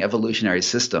misapplying evolutionary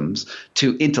systems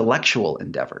to intellectual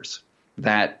endeavors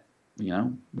that we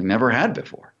never had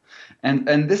before.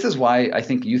 And this is why I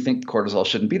think you think cortisol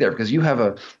shouldn't be there, because you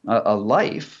have a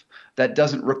life that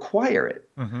doesn't require it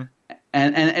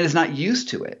and is not used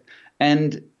to it.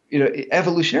 And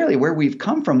evolutionarily, where we've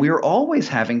come from, we were always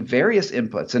having various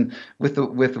inputs. And with the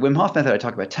Wim Hof method, I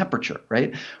talk about temperature,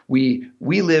 right? We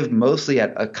live mostly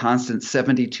at a constant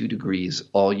 72 degrees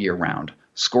all year round,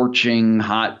 scorching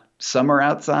hot summer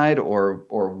outside or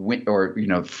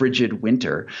frigid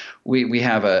winter. We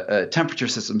have a temperature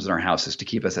systems in our houses to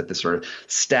keep us at this sort of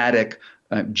static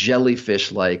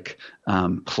jellyfish-like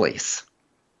place,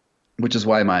 which is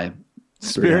why my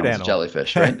spirit animal,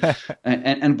 jellyfish, right?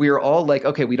 and we're all like,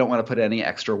 okay, we don't want to put any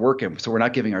extra work in, so we're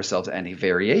not giving ourselves any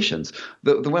variations.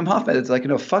 The Wim Hof method is like,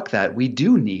 fuck that. We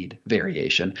do need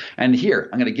variation. And here,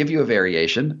 I'm going to give you a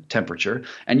variation, temperature,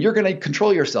 and you're going to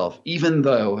control yourself, even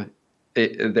though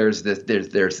there's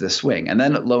this swing. And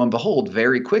then lo and behold,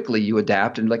 very quickly you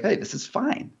adapt and like, hey, this is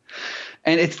fine.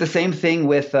 And it's the same thing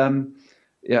with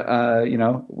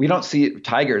We don't see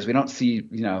tigers. We don't see,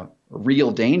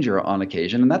 real danger on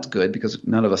occasion. And that's good because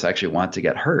none of us actually want to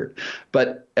get hurt.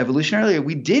 But evolutionarily,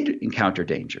 we did encounter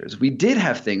dangers. We did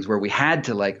have things where we had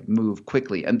to like move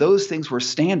quickly. And those things were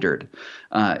standard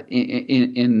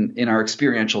in our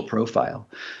experiential profile.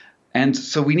 And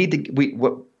so what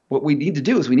we need to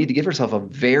do is we need to give ourselves a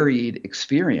varied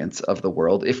experience of the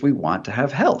world if we want to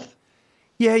have health.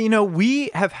 Yeah, we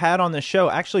have had on the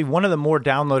show, actually, one of the more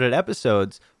downloaded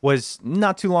episodes was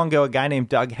not too long ago, a guy named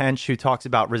Doug Hench who talks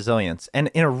about resilience and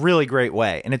in a really great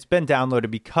way. And it's been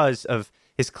downloaded because of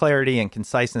his clarity and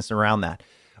conciseness around that.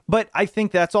 But I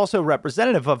think that's also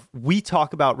representative of, we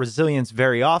talk about resilience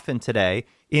very often today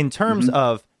in terms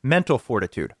of mental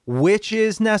fortitude, which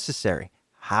is necessary.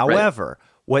 However,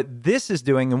 what this is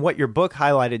doing and what your book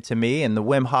highlighted to me and the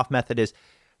Wim Hof method is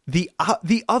the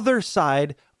other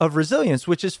side of resilience,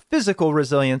 which is physical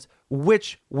resilience,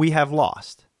 which we have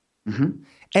lost.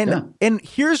 And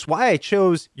here's why I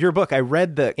chose your book. I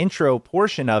read the intro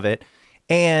portion of it,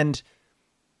 and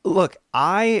look,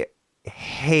 I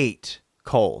hate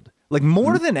cold, like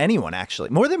more than anyone, actually,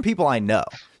 more than people I know.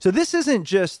 So this isn't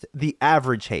just the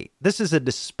average hate. This is a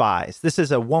despise. This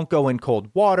is a won't go in cold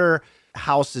water.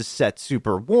 House is set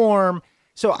super warm.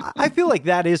 So I feel like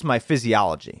that is my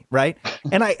physiology, right?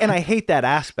 And I hate that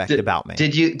aspect about me.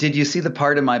 Did you see the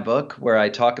part in my book where I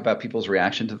talk about people's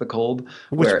reaction to the cold?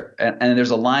 And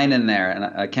there's a line in there, and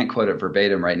I can't quote it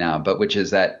verbatim right now, but which is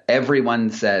that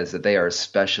everyone says that they are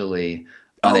especially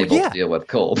unable to deal with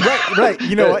cold. Right.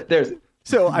 You know what?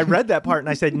 So I read that part and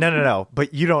I said, no,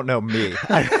 but you don't know me.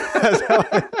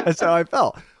 That's how I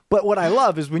felt. But what I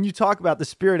love is when you talk about the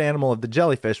spirit animal of the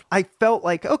jellyfish, I felt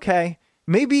like, okay,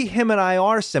 maybe him and I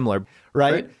are similar,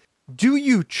 right? Do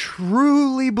you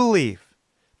truly believe,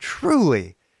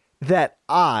 that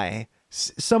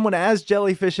someone as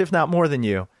jellyfish, if not more than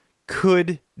you,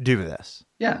 could do this?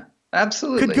 Yeah,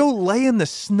 absolutely. Could go lay in the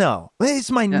snow.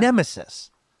 It's my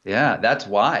nemesis. Yeah, that's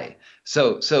why.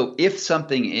 So if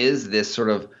something is this sort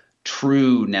of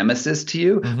true nemesis to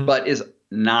you, but is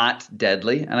not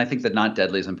deadly, and I think that not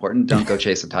deadly is important. Don't go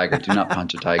chase a tiger. Do not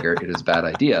punch a tiger. It is a bad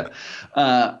idea.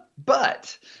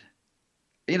 But,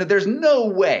 there's no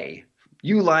way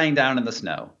you lying down in the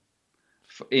snow,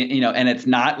 and it's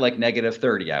not like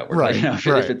 -30 out. Right.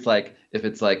 If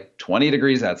it's like 20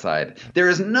 degrees outside, there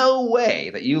is no way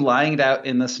that you lying out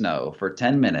in the snow for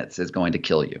 10 minutes is going to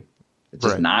kill you. It's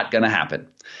just not going to happen.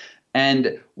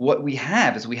 And what we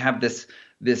have is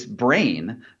this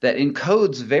brain that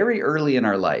encodes very early in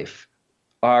our life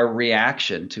our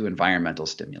reaction to environmental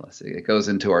stimulus. It goes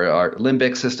into our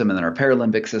limbic system and then our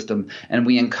paralimbic system, and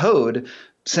we encode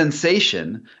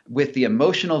sensation with the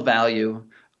emotional value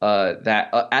that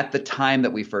at the time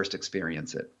that we first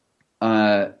experience it.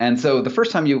 And so the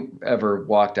first time you ever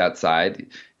walked outside,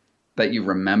 that you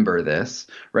remember this,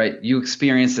 right? You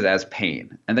experienced it as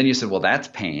pain. And then you said, well, that's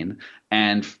pain.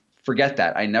 And forget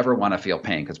that. I never want to feel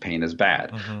pain because pain is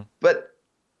bad. But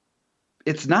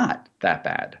it's not that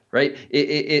bad, right?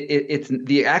 It's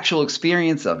the actual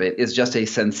experience of it is just a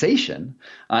sensation.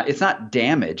 It's not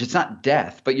damage. It's not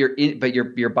death. But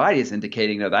your body is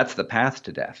indicating, no, that's the path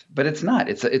to death. But it's not.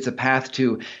 It's a path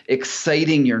to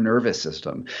exciting your nervous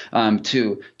system,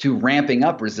 to ramping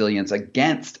up resilience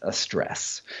against a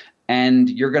stress, and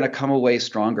you're going to come away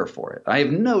stronger for it. I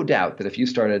have no doubt that if you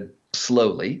started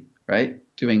slowly, right,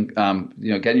 doing,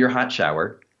 get your hot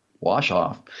shower, wash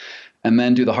off, and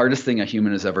then do the hardest thing a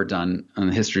human has ever done in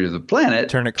the history of the planet.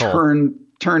 Turn it cold.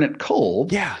 Turn it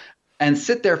cold. Yeah. And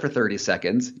sit there for 30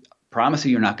 seconds. Promise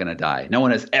you you're not going to die. No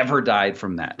one has ever died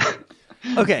from that.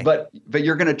 Okay. But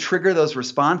you're going to trigger those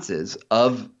responses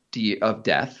of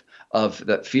death, of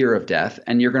the fear of death,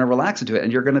 and you're going to relax into it,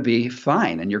 and you're going to be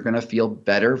fine, and you're going to feel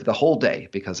better the whole day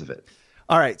because of it.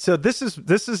 All right. So this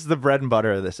is the bread and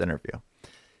butter of this interview.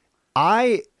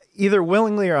 I either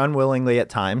willingly or unwillingly at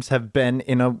times have been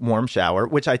in a warm shower,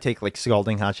 which I take like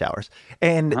scalding hot showers,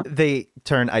 and they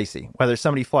turn icy. Whether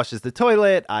somebody flushes the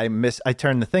toilet, I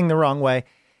turn the thing the wrong way.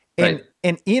 And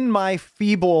in my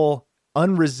feeble,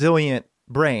 unresilient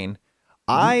brain,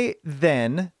 I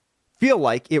then feel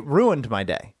like it ruined my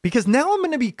day because now I'm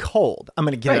going to be cold. I'm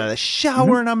going to get out of the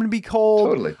shower and I'm going to be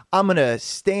cold. Totally. I'm going to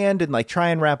stand and like try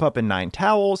and wrap up in 9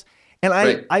 towels. And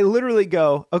I literally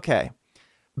go, okay,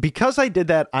 because I did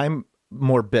that, I'm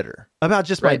more bitter about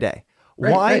just my day.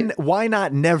 Why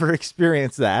not never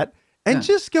experience that and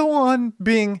just go on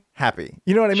being happy?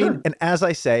 You know what I mean? And as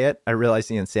I say it, I realize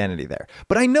the insanity there.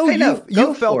 But I know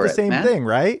you felt the same thing,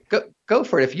 right? Go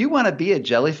for it. If you want to be a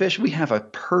jellyfish, we have a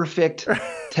perfect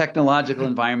technological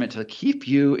environment to keep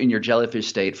you in your jellyfish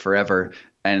state forever.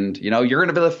 And you're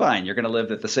going to live fine. You're going to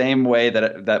live the same way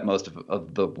that most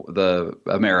of the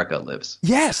America lives.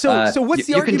 Yeah. So what's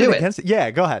the argument against it?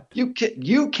 Yeah, go ahead.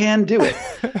 You can do it.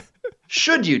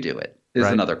 Should you do it is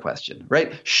another question,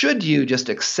 right? Should you just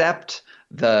accept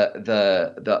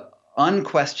the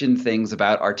unquestioned things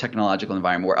about our technological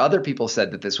environment where other people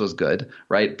said that this was good,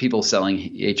 right? People selling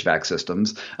HVAC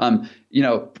systems.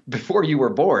 Before you were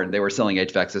born, they were selling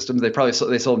HVAC systems. They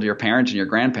sold them to your parents and your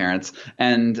grandparents,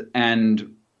 and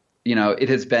it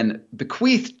has been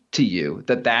bequeathed to you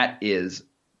that is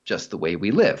just the way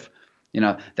we live.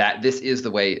 That this is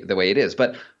the way it is.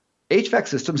 But HVAC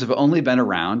systems have only been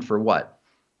around for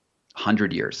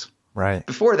 100 years. Right.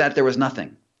 Before that, there was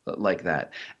nothing like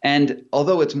that. And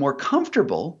although it's more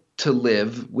comfortable to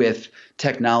live with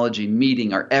technology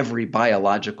meeting our every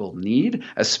biological need,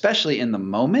 especially in the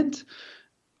moment,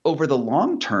 over the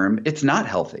long term, it's not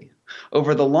healthy.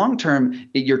 Over the long term,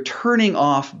 you're turning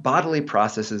off bodily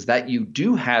processes that you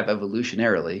do have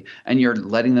evolutionarily, and you're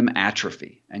letting them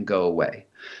atrophy and go away.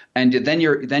 And then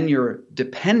you're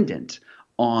dependent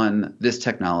on this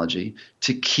technology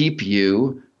to keep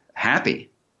you happy.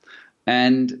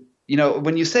 And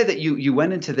when you say that you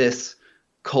went into this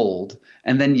cold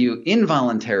and then you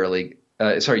involuntarily,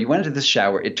 you went into this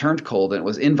shower, it turned cold and it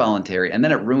was involuntary and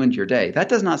then it ruined your day. That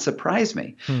does not surprise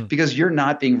me because you're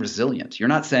not being resilient. You're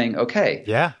not saying,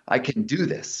 okay, I can do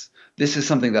this. This is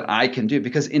something that I can do,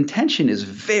 because intention is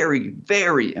very,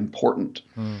 very important.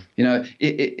 If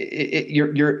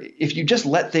you just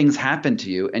let things happen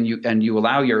to you and you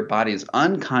allow your body's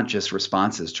unconscious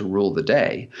responses to rule the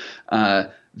day,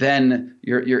 then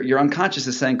your unconscious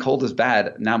is saying cold is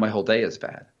bad. Now my whole day is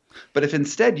bad. But if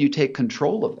instead you take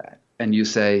control of that and you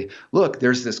say, look,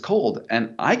 there's this cold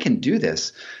and I can do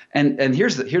this. And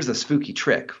here's the spooky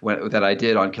trick that I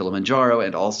did on Kilimanjaro,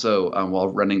 and also while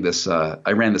running this,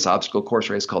 I ran this obstacle course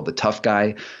race called the Tough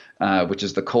Guy, which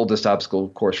is the coldest obstacle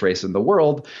course race in the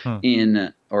world,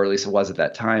 or at least it was at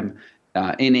that time.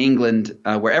 In England,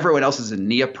 where everyone else is in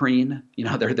neoprene,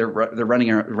 they're running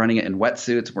it in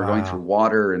wetsuits. We're going through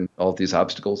water and all of these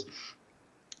obstacles.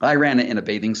 I ran it in a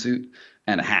bathing suit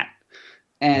and a hat,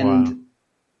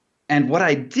 and what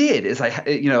I did is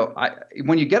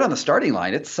when you get on the starting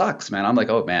line, it sucks, man. I'm like,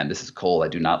 oh man, this is cold. I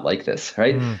do not like this,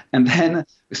 right? And then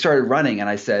we started running, and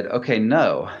I said, okay,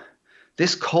 no,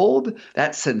 this cold,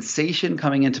 that sensation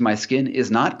coming into my skin is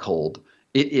not cold.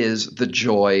 It is the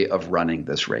joy of running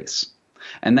this race.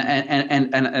 And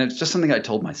it's just something I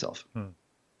told myself.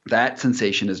 That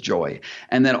sensation is joy.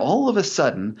 And then all of a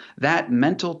sudden, that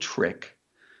mental trick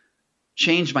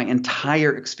changed my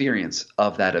entire experience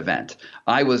of that event.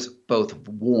 I was both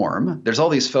warm. There's all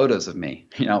these photos of me,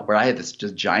 where I had this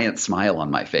just giant smile on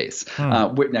my face,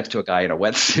 next to a guy in a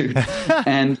wetsuit.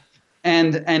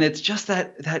 And it's just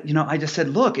that I just said,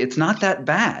 look, it's not that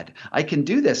bad. I can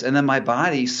do this. And then my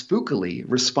body spookily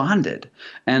responded.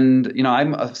 And,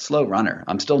 I'm a slow runner.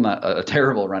 I'm still not a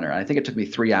terrible runner. And I think it took me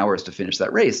 3 hours to finish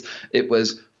that race. It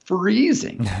was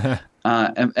freezing.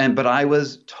 But I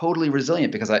was totally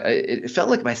resilient because it felt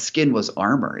like my skin was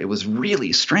armor. It was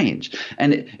really strange.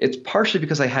 And it's partially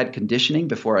because I had conditioning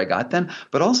before I got them,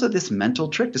 but also this mental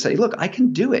trick to say, look, I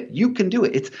can do it. You can do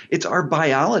it. It's our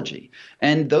biology.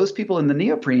 And those people in the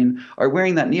neoprene are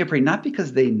wearing that neoprene not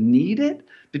because they need it,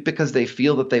 but because they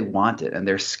feel that they want it and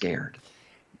they're scared.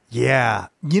 Yeah.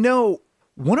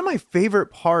 One of my favorite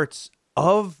parts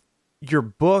of your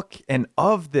book and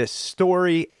of this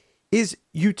story is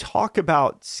you talk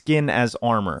about skin as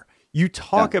armor. You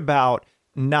talk about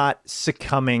not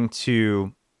succumbing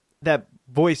to that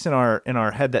voice in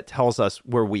our head that tells us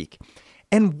we're weak.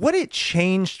 And what it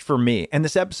changed for me, and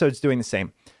this episode's doing the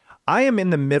same. I am in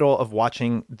the middle of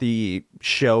watching the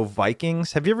show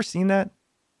Vikings. Have you ever seen that?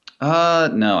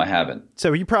 No, I haven't.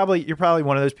 So you're probably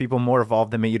one of those people more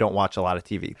evolved than me. You don't watch a lot of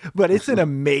TV, but it's an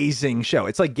amazing show.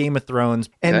 It's like Game of Thrones,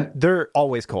 and they're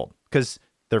always cold because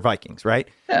they're Vikings, right?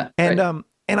 Yeah.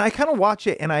 And I kind of watch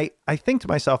it, and I think to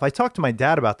myself, I talk to my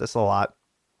dad about this a lot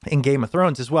in Game of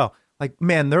Thrones as well. Like,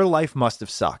 man, their life must have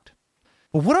sucked.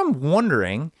 But what I'm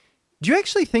wondering, do you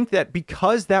actually think that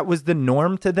because that was the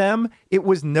norm to them, it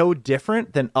was no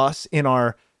different than us in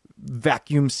our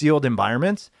vacuum sealed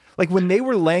environments? Like when they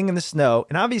were laying in the snow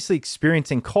and obviously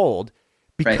experiencing cold,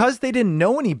 because they didn't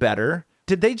know any better,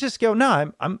 did they just go,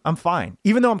 no, I'm fine.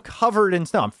 Even though I'm covered in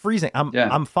snow, I'm freezing.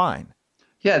 I'm fine.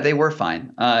 Yeah, they were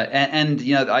fine.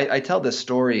 I tell this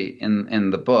story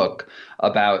in the book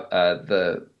about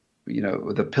the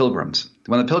Pilgrims.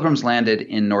 When the Pilgrims landed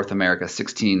in North America,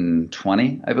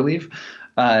 1620, I believe,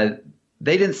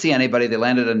 they didn't see anybody. They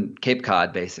landed in Cape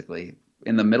Cod, basically.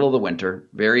 in the middle of the winter,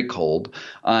 very cold,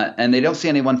 and they don't see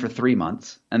anyone for 3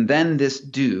 months. And then this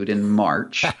dude in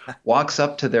March walks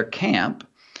up to their camp,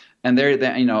 and they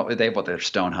have their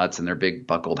stone huts and their big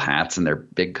buckled hats and their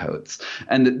big coats.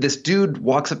 And this dude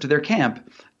walks up to their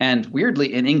camp, and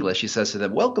weirdly in English, he says to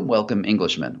them, "Welcome, welcome,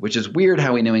 Englishmen," which is weird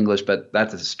how he knew English, but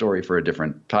that's a story for a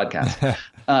different podcast.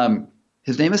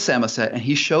 His name is Samoset, and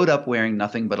he showed up wearing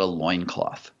nothing but a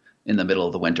loincloth in the middle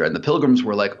of the winter. And the pilgrims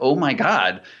were like, "Oh my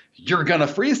God, you're going to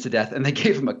freeze to death." And they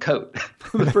gave him a coat.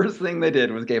 The first thing they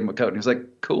did was gave him a coat. And he was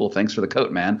like, "Cool, thanks for the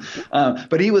coat, man."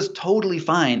 But he was totally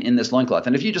fine in this loincloth.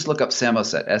 And if you just look up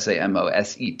Samoset,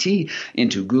 Samoset,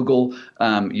 into Google,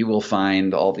 you will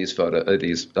find all these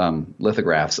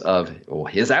lithographs of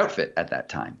his outfit at that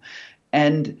time.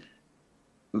 And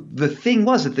the thing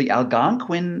was that the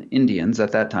Algonquin Indians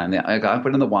at that time, the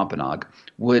Algonquin and the Wampanoag,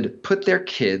 would put their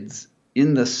kids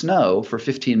in the snow for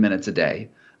 15 minutes a day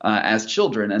as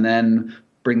children, and then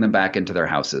bring them back into their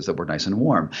houses that were nice and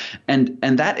warm. And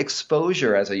that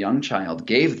exposure as a young child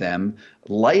gave them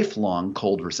lifelong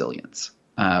cold resilience,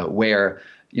 where,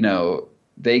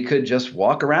 they could just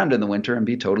walk around in the winter and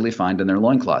be totally fine in their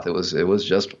loincloth. It was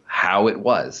just how it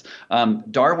was.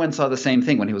 Darwin saw the same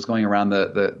thing when he was going around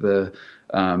the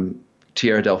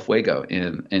Tierra del Fuego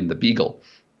in the Beagle,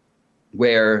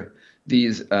 where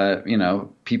these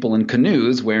people in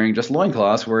canoes wearing just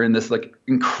loincloths were in this like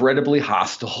incredibly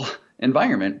hostile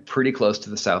environment pretty close to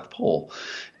the South Pole.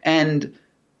 And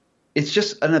it's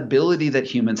just an ability that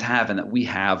humans have and that we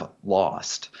have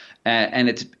lost. And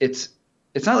it's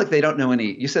not like they don't know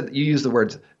any. You used the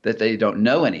words that they don't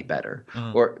know any better.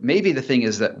 Or maybe the thing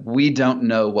is that we don't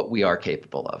know what we are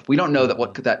capable of. We don't know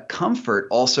that that comfort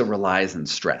also relies on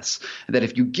stress. And that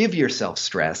if you give yourself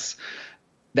stress,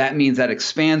 that means that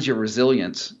expands your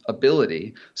resilience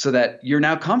ability so that you're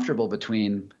now comfortable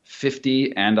between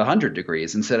 50 and 100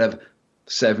 degrees instead of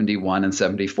 71 and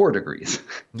 74 degrees.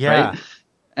 Yeah. Right?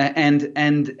 And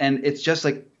it's just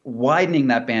like widening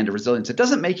that band of resilience. It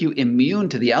doesn't make you immune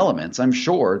to the elements. I'm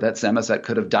sure that Samoset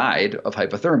could have died of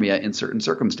hypothermia in certain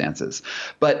circumstances,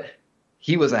 but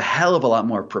he was a hell of a lot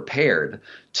more prepared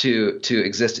to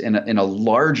exist in a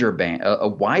larger band, a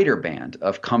wider band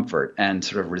of comfort and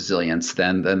sort of resilience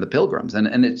than the Pilgrims.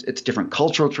 And it's different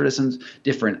cultural traditions,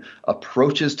 different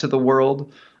approaches to the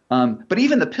world. But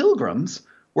even the Pilgrims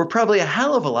were probably a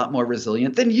hell of a lot more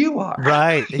resilient than you are.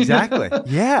 Right. Exactly.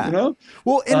 Yeah.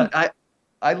 Well,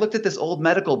 I looked at this old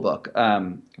medical book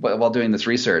while doing this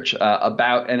research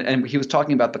about, and he was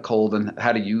talking about the cold and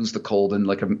how to use the cold in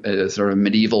like a sort of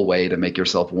medieval way to make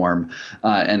yourself warm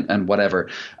and whatever.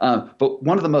 But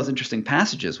one of the most interesting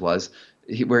passages was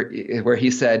where he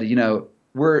said,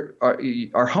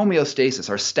 our homeostasis,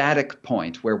 our static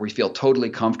point where we feel totally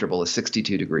comfortable is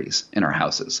 62 degrees in our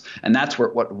houses. And that's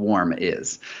what warm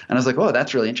is. And I was like, oh,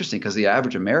 that's really interesting because the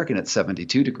average American it's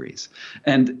 72 degrees.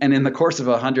 And in the course of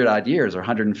 100 odd years or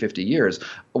 150 years,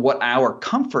 what our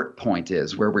comfort point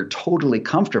is, where we're totally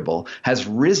comfortable, has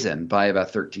risen by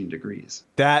about 13 degrees.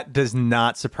 That does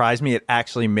not surprise me. It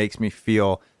actually makes me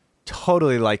feel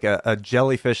totally like a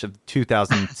jellyfish of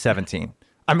 2017.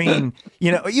 I mean,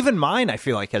 even mine, I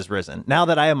feel like has risen. Now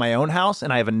that I have my own house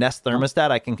and I have a Nest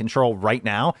thermostat I can control right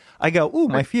now, I go, ooh,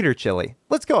 my feet are chilly.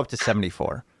 Let's go up to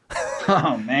 74.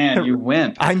 Oh, man, you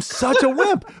wimp. I'm such a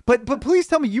wimp. But please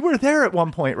tell me, you were there at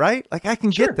one point, right? Like I can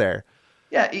get there.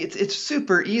 Yeah, it's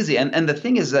super easy. And the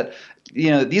thing is that,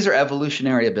 these are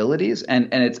evolutionary abilities and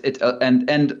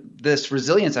this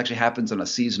resilience actually happens on a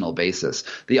seasonal basis.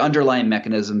 The underlying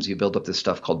mechanisms, you build up this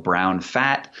stuff called brown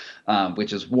fat,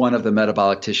 which is one of the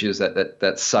metabolic tissues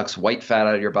that sucks white fat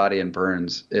out of your body and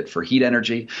burns it for heat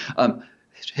energy.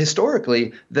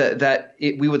 Historically,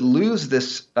 we would lose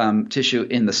this tissue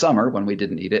in the summer when we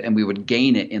didn't eat it, and we would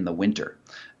gain it in the winter.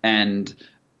 And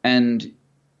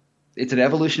it's an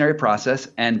evolutionary process,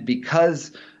 and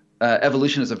because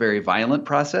evolution is a very violent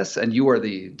process, and you are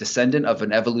the descendant of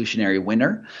an evolutionary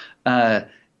winner,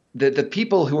 the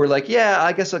people who were like, yeah,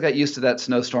 I guess I got used to that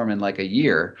snowstorm in like a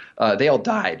year, they all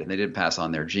died and they didn't pass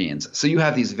on their genes. So you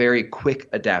have these very quick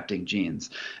adapting genes.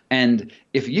 And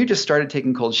if you just started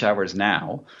taking cold showers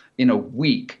now, in a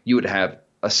week, you would have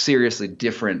a seriously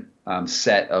different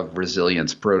set of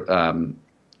resilience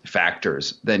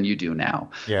factors than you do now,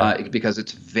 because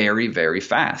it's very, very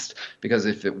fast. Because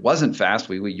if it wasn't fast,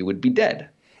 you would be dead.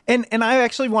 And I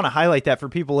actually want to highlight that for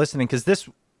people listening, because this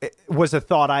was a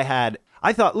thought I had.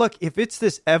 I thought, look, if it's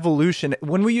this evolution,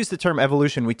 when we use the term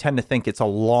evolution, we tend to think it's a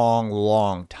long,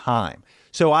 long time.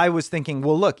 So I was thinking,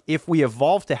 well, look, if we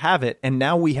evolved to have it and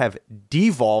now we have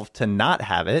devolved to not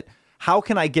have it, how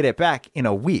can I get it back in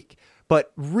a week?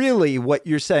 But really what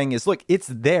you're saying is, look, it's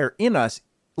there in us.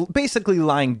 basically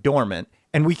lying dormant,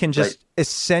 and we can just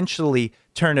essentially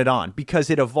turn it on because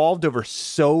it evolved over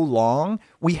so long.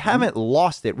 We haven't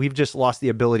lost it. We've just lost the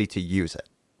ability to use it.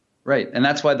 Right. And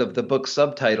that's why the book's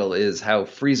subtitle is How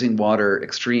Freezing Water,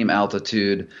 Extreme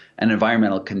Altitude, and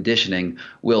Environmental Conditioning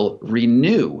Will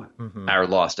Renew Our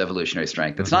Lost Evolutionary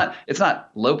Strength. It's not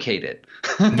located.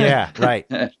 Yeah, right.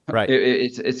 Right.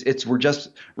 We're just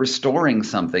restoring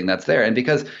something that's there. And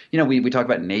because, we talk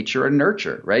about nature and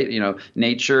nurture, right?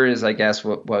 Nature is, I guess,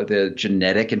 what the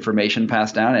genetic information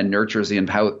passed down, and nurture is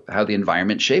how the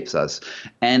environment shapes us.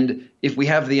 And if we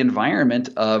have the environment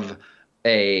of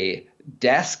a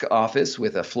desk office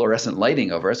with a fluorescent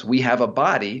lighting over us, we have a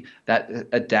body that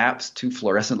adapts to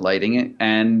fluorescent lighting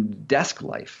and desk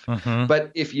life.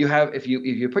 But if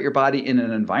you put your body in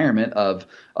an environment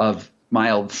of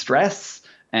mild stress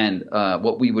and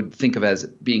what we would think of as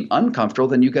being uncomfortable,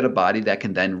 then you get a body that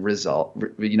can then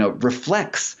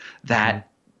reflects that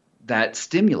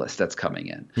stimulus that's coming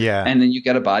in. Yeah. And then you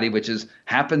get a body which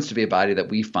happens to be a body that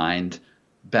we find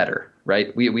better.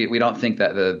 Right. We don't think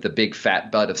that the big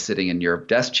fat butt of sitting in your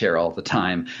desk chair all the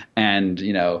time and,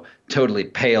 totally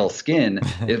pale skin,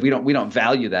 we don't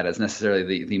value that as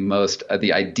necessarily the most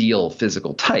the ideal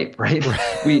physical type. Right.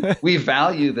 We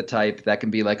value the type that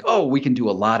can be like, oh, we can do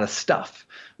a lot of stuff.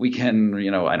 We can,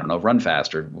 I don't know, run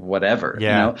fast or whatever.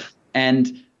 Yeah.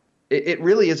 And it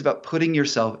really is about putting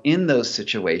yourself in those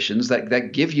situations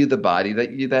that give you the body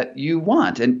that you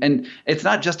want. And it's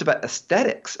not just about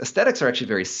aesthetics. Aesthetics are actually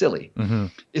very silly.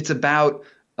 It's about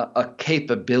a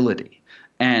capability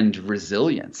and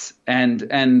resilience.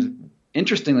 And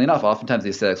interestingly enough, oftentimes the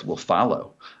aesthetics will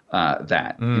follow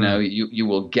that. You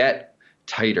will get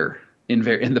tighter in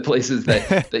the places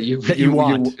that you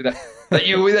want. That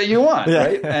you want, yeah.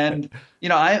 Right? And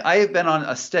I have been on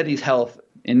a steady health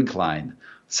incline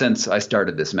since I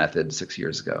started this method 6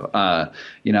 years ago.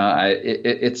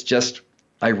 It's just,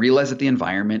 I realize that the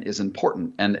environment is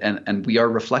important and we are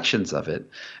reflections of it.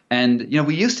 And,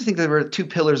 we used to think there were two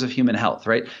pillars of human health,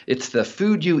 right? It's the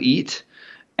food you eat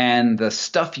and the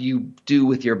stuff you do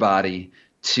with your body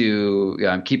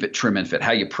to keep it trim and fit,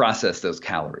 how you process those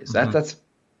calories.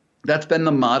 That's been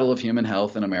the model of human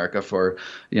health in America for,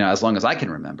 as long as I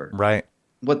can remember. Right.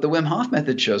 What the Wim Hof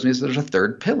method shows me is there's a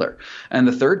third pillar. And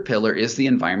the third pillar is the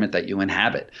environment that you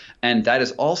inhabit. And that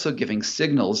is also giving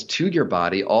signals to your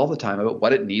body all the time about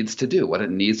what it needs to do, what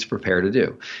it needs to prepare to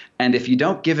do. And if you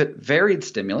don't give it varied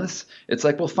stimulus, it's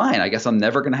like, well, fine, I guess I'm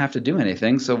never going to have to do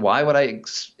anything. So why would I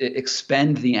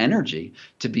expend the energy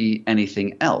to be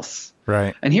anything else?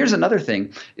 Right. And here's another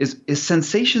thing is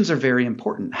sensations are very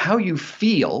important. How you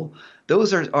feel,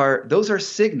 those are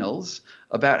signals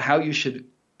about how you should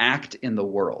act in the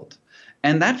world.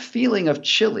 And that feeling of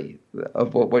chilly,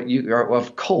 of what you are,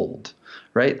 of cold,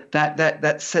 right?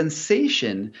 That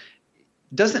sensation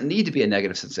doesn't need to be a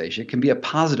negative sensation. It can be a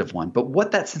positive one. But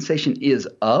what that sensation is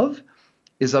of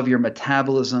your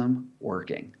metabolism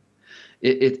working.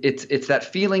 It's that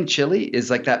feeling chilly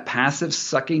is like that passive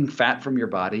sucking fat from your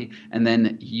body and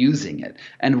then using it.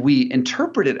 And we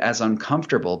interpret it as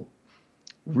uncomfortable,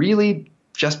 really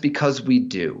just because we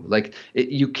do.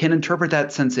 You can interpret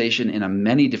that sensation in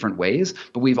many different ways,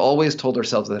 but we've always told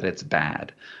ourselves that it's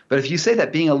bad. But if you say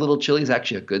that being a little chilly is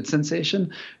actually a good sensation,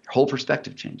 your whole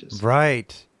perspective changes.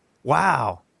 Right.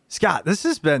 Wow. Scott, this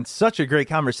has been such a great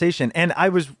conversation, and I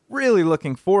was really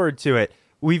looking forward to it.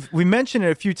 We mentioned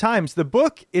it a few times. The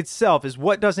book itself is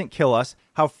What Doesn't Kill Us: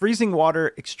 How Freezing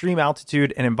Water, Extreme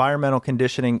Altitude, and Environmental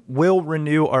Conditioning Will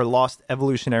Renew Our Lost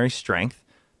Evolutionary Strength.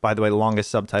 By the way, the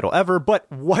longest subtitle ever,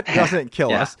 but what doesn't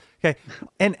kill us? Okay.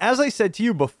 And as I said to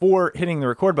you before hitting the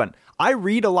record button, I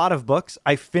read a lot of books.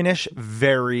 I finish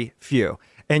very few.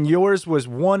 And yours was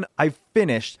one I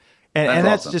finished. And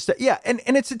that's awesome.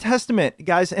 And it's a testament,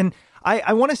 guys. And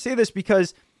I want to say this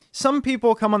because some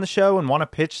people come on the show and want to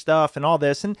pitch stuff and all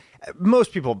this. And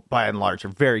most people, by and large, are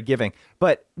very giving.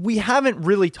 But we haven't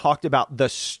really talked about the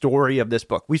story of this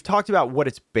book. We've talked about what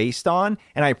it's based on.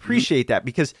 And I appreciate that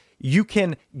because you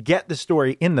can get the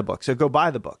story in the book. So go buy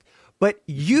the book. But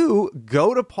you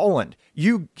go to Poland.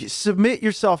 You submit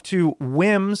yourself to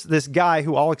Wim's, this guy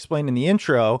who I'll explain in the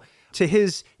intro, to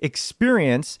his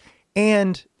experience.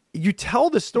 And you tell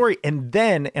the story. And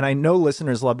then, and I know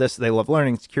listeners love this, they love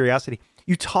learning, it's curiosity.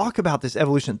 You talk about this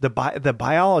evolution, the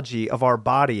biology of our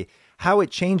body, how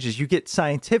it changes. You get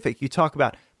scientific. You talk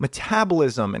about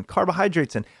metabolism and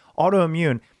carbohydrates and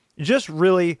autoimmune. Just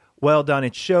really well done.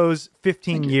 It shows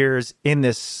 15 years in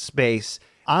this space.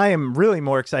 I am really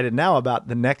more excited now about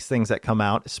the next things that come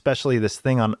out, especially this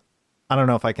thing on, I don't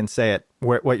know if I can say it,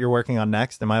 what you're working on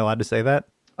next. Am I allowed to say that?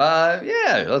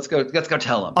 Yeah, let's go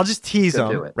tell them. I'll just tease Let's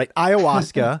go do them, it. right?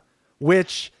 Ayahuasca,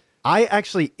 which I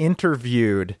actually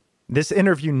interviewed. This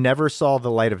interview never saw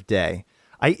the light of day.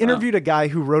 I interviewed a guy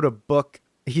who wrote a book.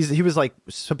 He was like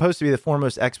supposed to be the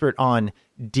foremost expert on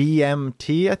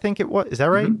DMT, I think it was. Is that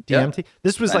right? DMT. Yep.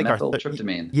 This was like our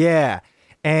methyltryptamine. Yeah.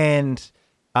 And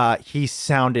he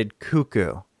sounded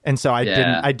cuckoo. And so I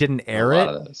didn't air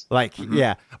it. Like,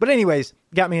 yeah. But anyways,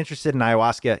 got me interested in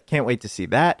ayahuasca. Can't wait to see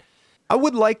that. I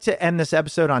would like to end this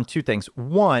episode on two things.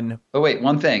 One. Oh, wait,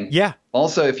 one thing. Yeah.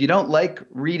 Also, if you don't like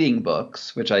reading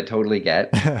books, which I totally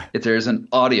get, there's an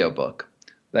audiobook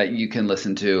that you can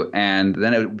listen to, and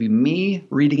then it would be me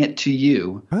reading it to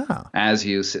you as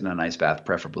you sit in a nice bath,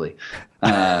 preferably.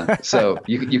 So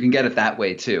you can get it that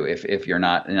way too, if you're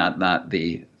not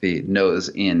the nose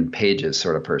in pages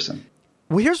sort of person.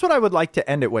 Well, here's what I would like to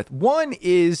end it with. One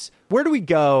is, where do we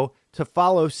go to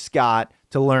follow Scott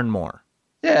to learn more?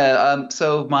 Yeah,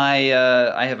 so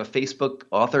I have a Facebook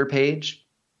author page.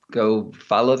 Go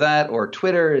follow that, or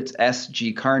Twitter, it's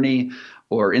SG Carney,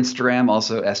 or Instagram,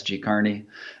 also SG Carney.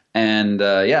 And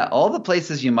all the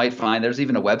places you might find. There's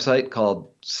even a website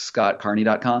called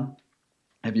scottcarney.com,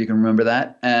 if you can remember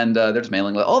that. And there's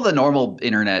mailing list, all the normal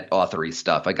internet authory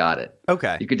stuff. I got it.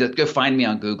 Okay. You could just go find me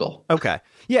on Google. Okay.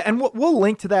 Yeah, and we'll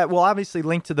link to that. We'll obviously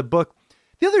link to the book.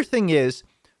 The other thing is,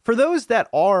 for those that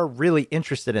are really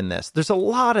interested in this, there's a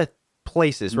lot of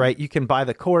places, right? You can buy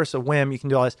the course, a whim, you can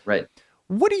do all this. Right.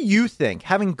 What do you think,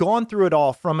 having gone through it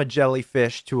all from a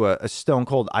jellyfish to a stone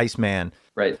cold Iceman?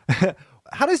 Right.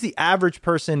 How does the average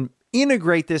person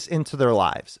integrate this into their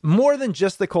lives? More than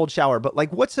just the cold shower, but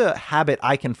like, what's a habit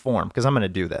I can form? Because I'm going to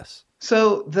do this.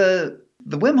 So the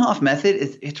Wim Hof method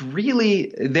it's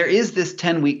really, there is this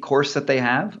 10-week course that they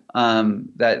have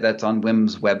that's on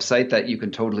Wim's website that you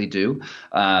can totally do.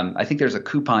 I think there's a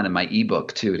coupon in my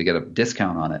ebook too to get a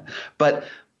discount on it. But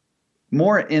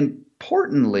more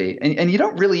importantly, and you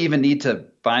don't really even need to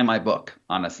buy my book,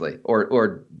 honestly,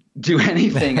 or do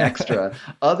anything extra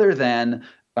other than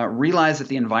realize that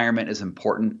the environment is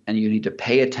important and you need to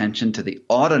pay attention to the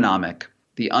autonomic,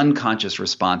 the unconscious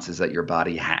responses that your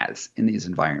body has in these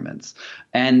environments.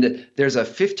 And there's a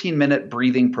 15-minute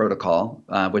breathing protocol,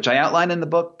 which I outline in the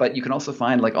book, but you can also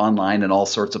find like online and all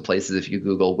sorts of places if you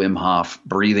Google Wim Hof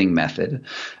breathing method,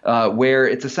 where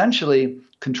it's essentially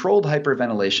controlled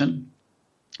hyperventilation.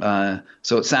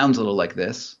 So it sounds a little like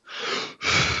this.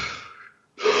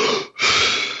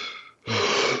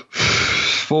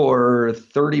 For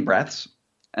 30 breaths,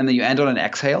 and then you end on an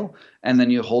exhale, and then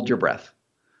you hold your breath.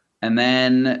 And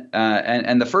then,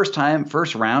 and the first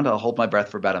round, I'll hold my breath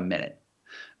for about a minute.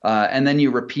 And then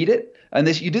you repeat it. And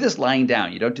you do this lying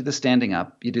down. You don't do this standing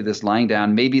up. You do this lying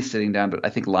down, maybe sitting down, but I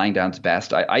think lying down's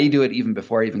best. I do it even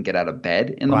before I even get out of bed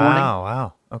in the morning.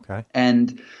 Wow. Okay.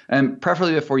 And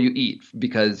preferably before you eat,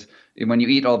 because when you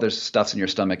eat, all there's stuff's in your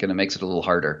stomach and it makes it a little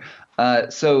harder.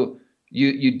 So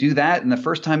you do that. And the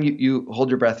first time you hold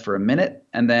your breath for a minute,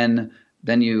 and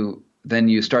then you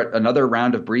start another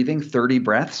round of breathing, 30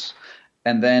 breaths.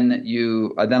 And then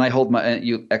you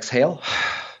exhale.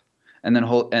 And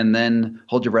then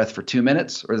hold your breath for 2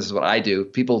 minutes, or this is what I do.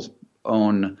 People's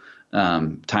own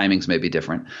timings may be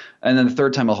different. And then the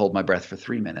third time I'll hold my breath for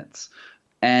 3 minutes.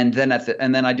 And then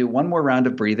I do one more round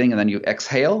of breathing, and then you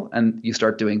exhale and you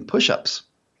start doing push-ups.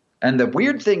 And the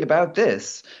weird thing about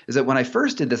this is that when I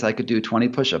first did this, I could do 20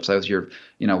 push-ups. I was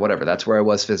whatever. That's where I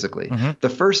was physically. Mm-hmm. The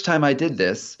first time I did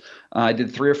this, I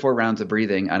did 3 or 4 rounds of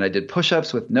breathing, and I did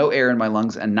push-ups with no air in my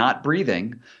lungs and not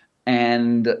breathing.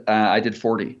 And I did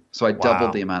 40. So I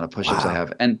doubled the amount of push-ups I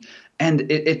have. And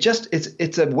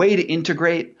it's a way to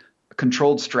integrate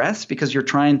controlled stress, because you're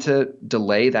trying to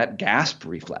delay that gasp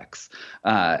reflex.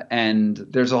 And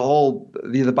there's a whole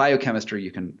the biochemistry you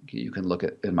can look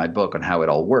at in my book on how it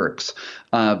all works.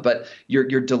 But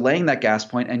you're delaying that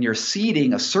gasp point, and you're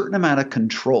ceding a certain amount of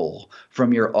control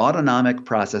from your autonomic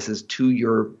processes to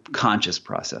your conscious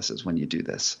processes when you do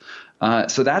this.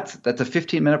 So that's a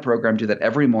 15-minute program. Do that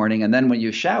every morning. And then when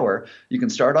you shower, you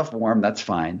can start off warm. That's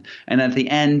fine. And at the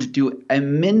end, do a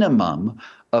minimum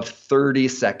of 30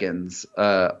 seconds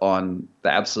on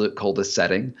the absolute coldest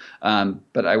setting.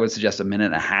 But I would suggest a minute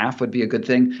and a half would be a good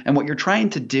thing. And what you're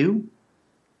trying to do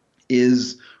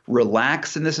is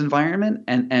relax in this environment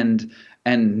and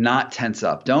not tense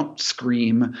up. Don't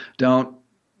scream. Don't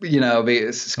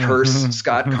curse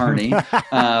Scott Carney.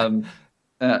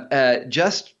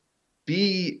 Just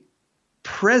be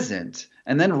present,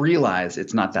 and then realize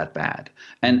it's not that bad.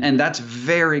 And that's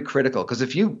very critical, because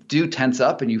if you do tense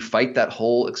up and you fight that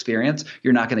whole experience,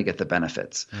 you're not going to get the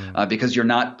benefits because you're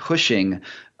not pushing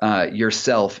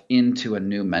yourself into a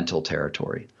new mental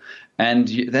territory. and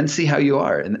then see how you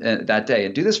are in that day,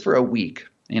 and do this for a week.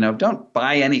 Don't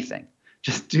buy anything.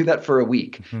 Just do that for a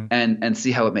week and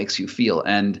see how it makes you feel.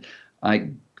 And I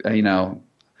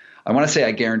want to say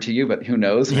I guarantee you, but who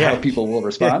knows how people will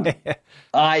respond.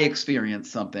 I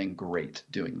experienced something great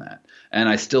doing that, and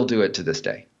I still do it to this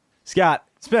day. Scott,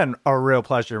 it's been a real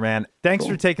pleasure, man. Thanks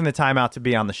for taking the time out to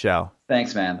be on the show.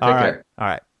 Thanks, man. Take care. All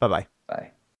right. Bye-bye.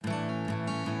 Bye.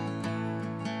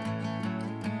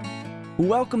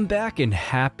 Welcome back and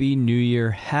Happy New Year.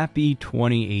 Happy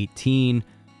 2018.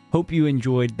 Hope you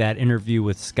enjoyed that interview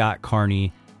with Scott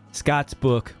Carney. Scott's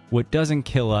book, What Doesn't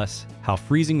Kill Us: How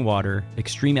Freezing Water,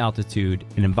 Extreme Altitude,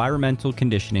 and Environmental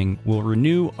Conditioning Will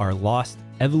Renew Our Lost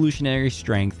Evolutionary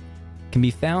Strength, can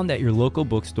be found at your local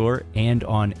bookstore and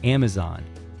on Amazon.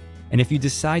 And if you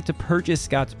decide to purchase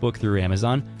Scott's book through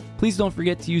Amazon, please don't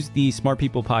forget to use the Smart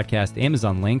People Podcast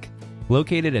Amazon link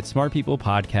located at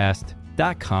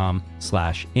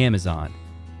smartpeoplepodcast.com/Amazon.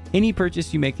 Any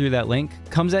purchase you make through that link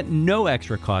comes at no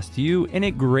extra cost to you, and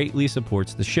it greatly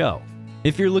supports the show.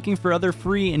 If you're looking for other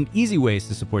free and easy ways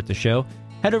to support the show,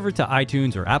 head over to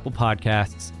iTunes or Apple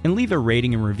Podcasts and leave a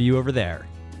rating and review over there.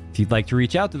 If you'd like to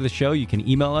reach out to the show, you can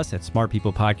email us at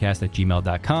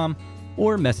smartpeoplepodcast@gmail.com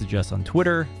or message us on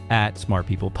Twitter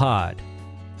 @smartpeoplepod.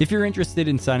 If you're interested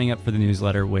in signing up for the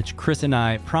newsletter, which Chris and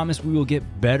I promise we will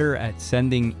get better at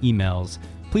sending emails,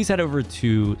 please head over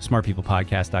to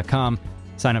smartpeoplepodcast.com,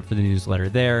 sign up for the newsletter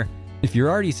there. If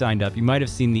you're already signed up, you might have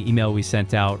seen the email we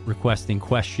sent out requesting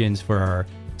questions for our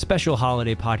special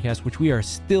holiday podcast, which we are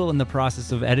still in the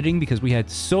process of editing because we had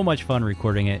so much fun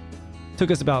recording it. It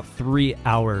took us about 3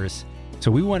 hours.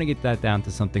 So we want to get that down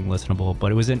to something listenable,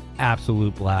 but it was an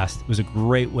absolute blast. It was a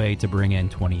great way to bring in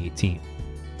 2018.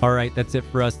 All right, that's it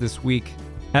for us this week.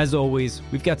 As always,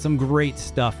 we've got some great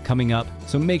stuff coming up,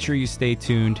 so make sure you stay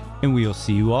tuned, and we will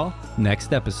see you all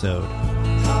next episode.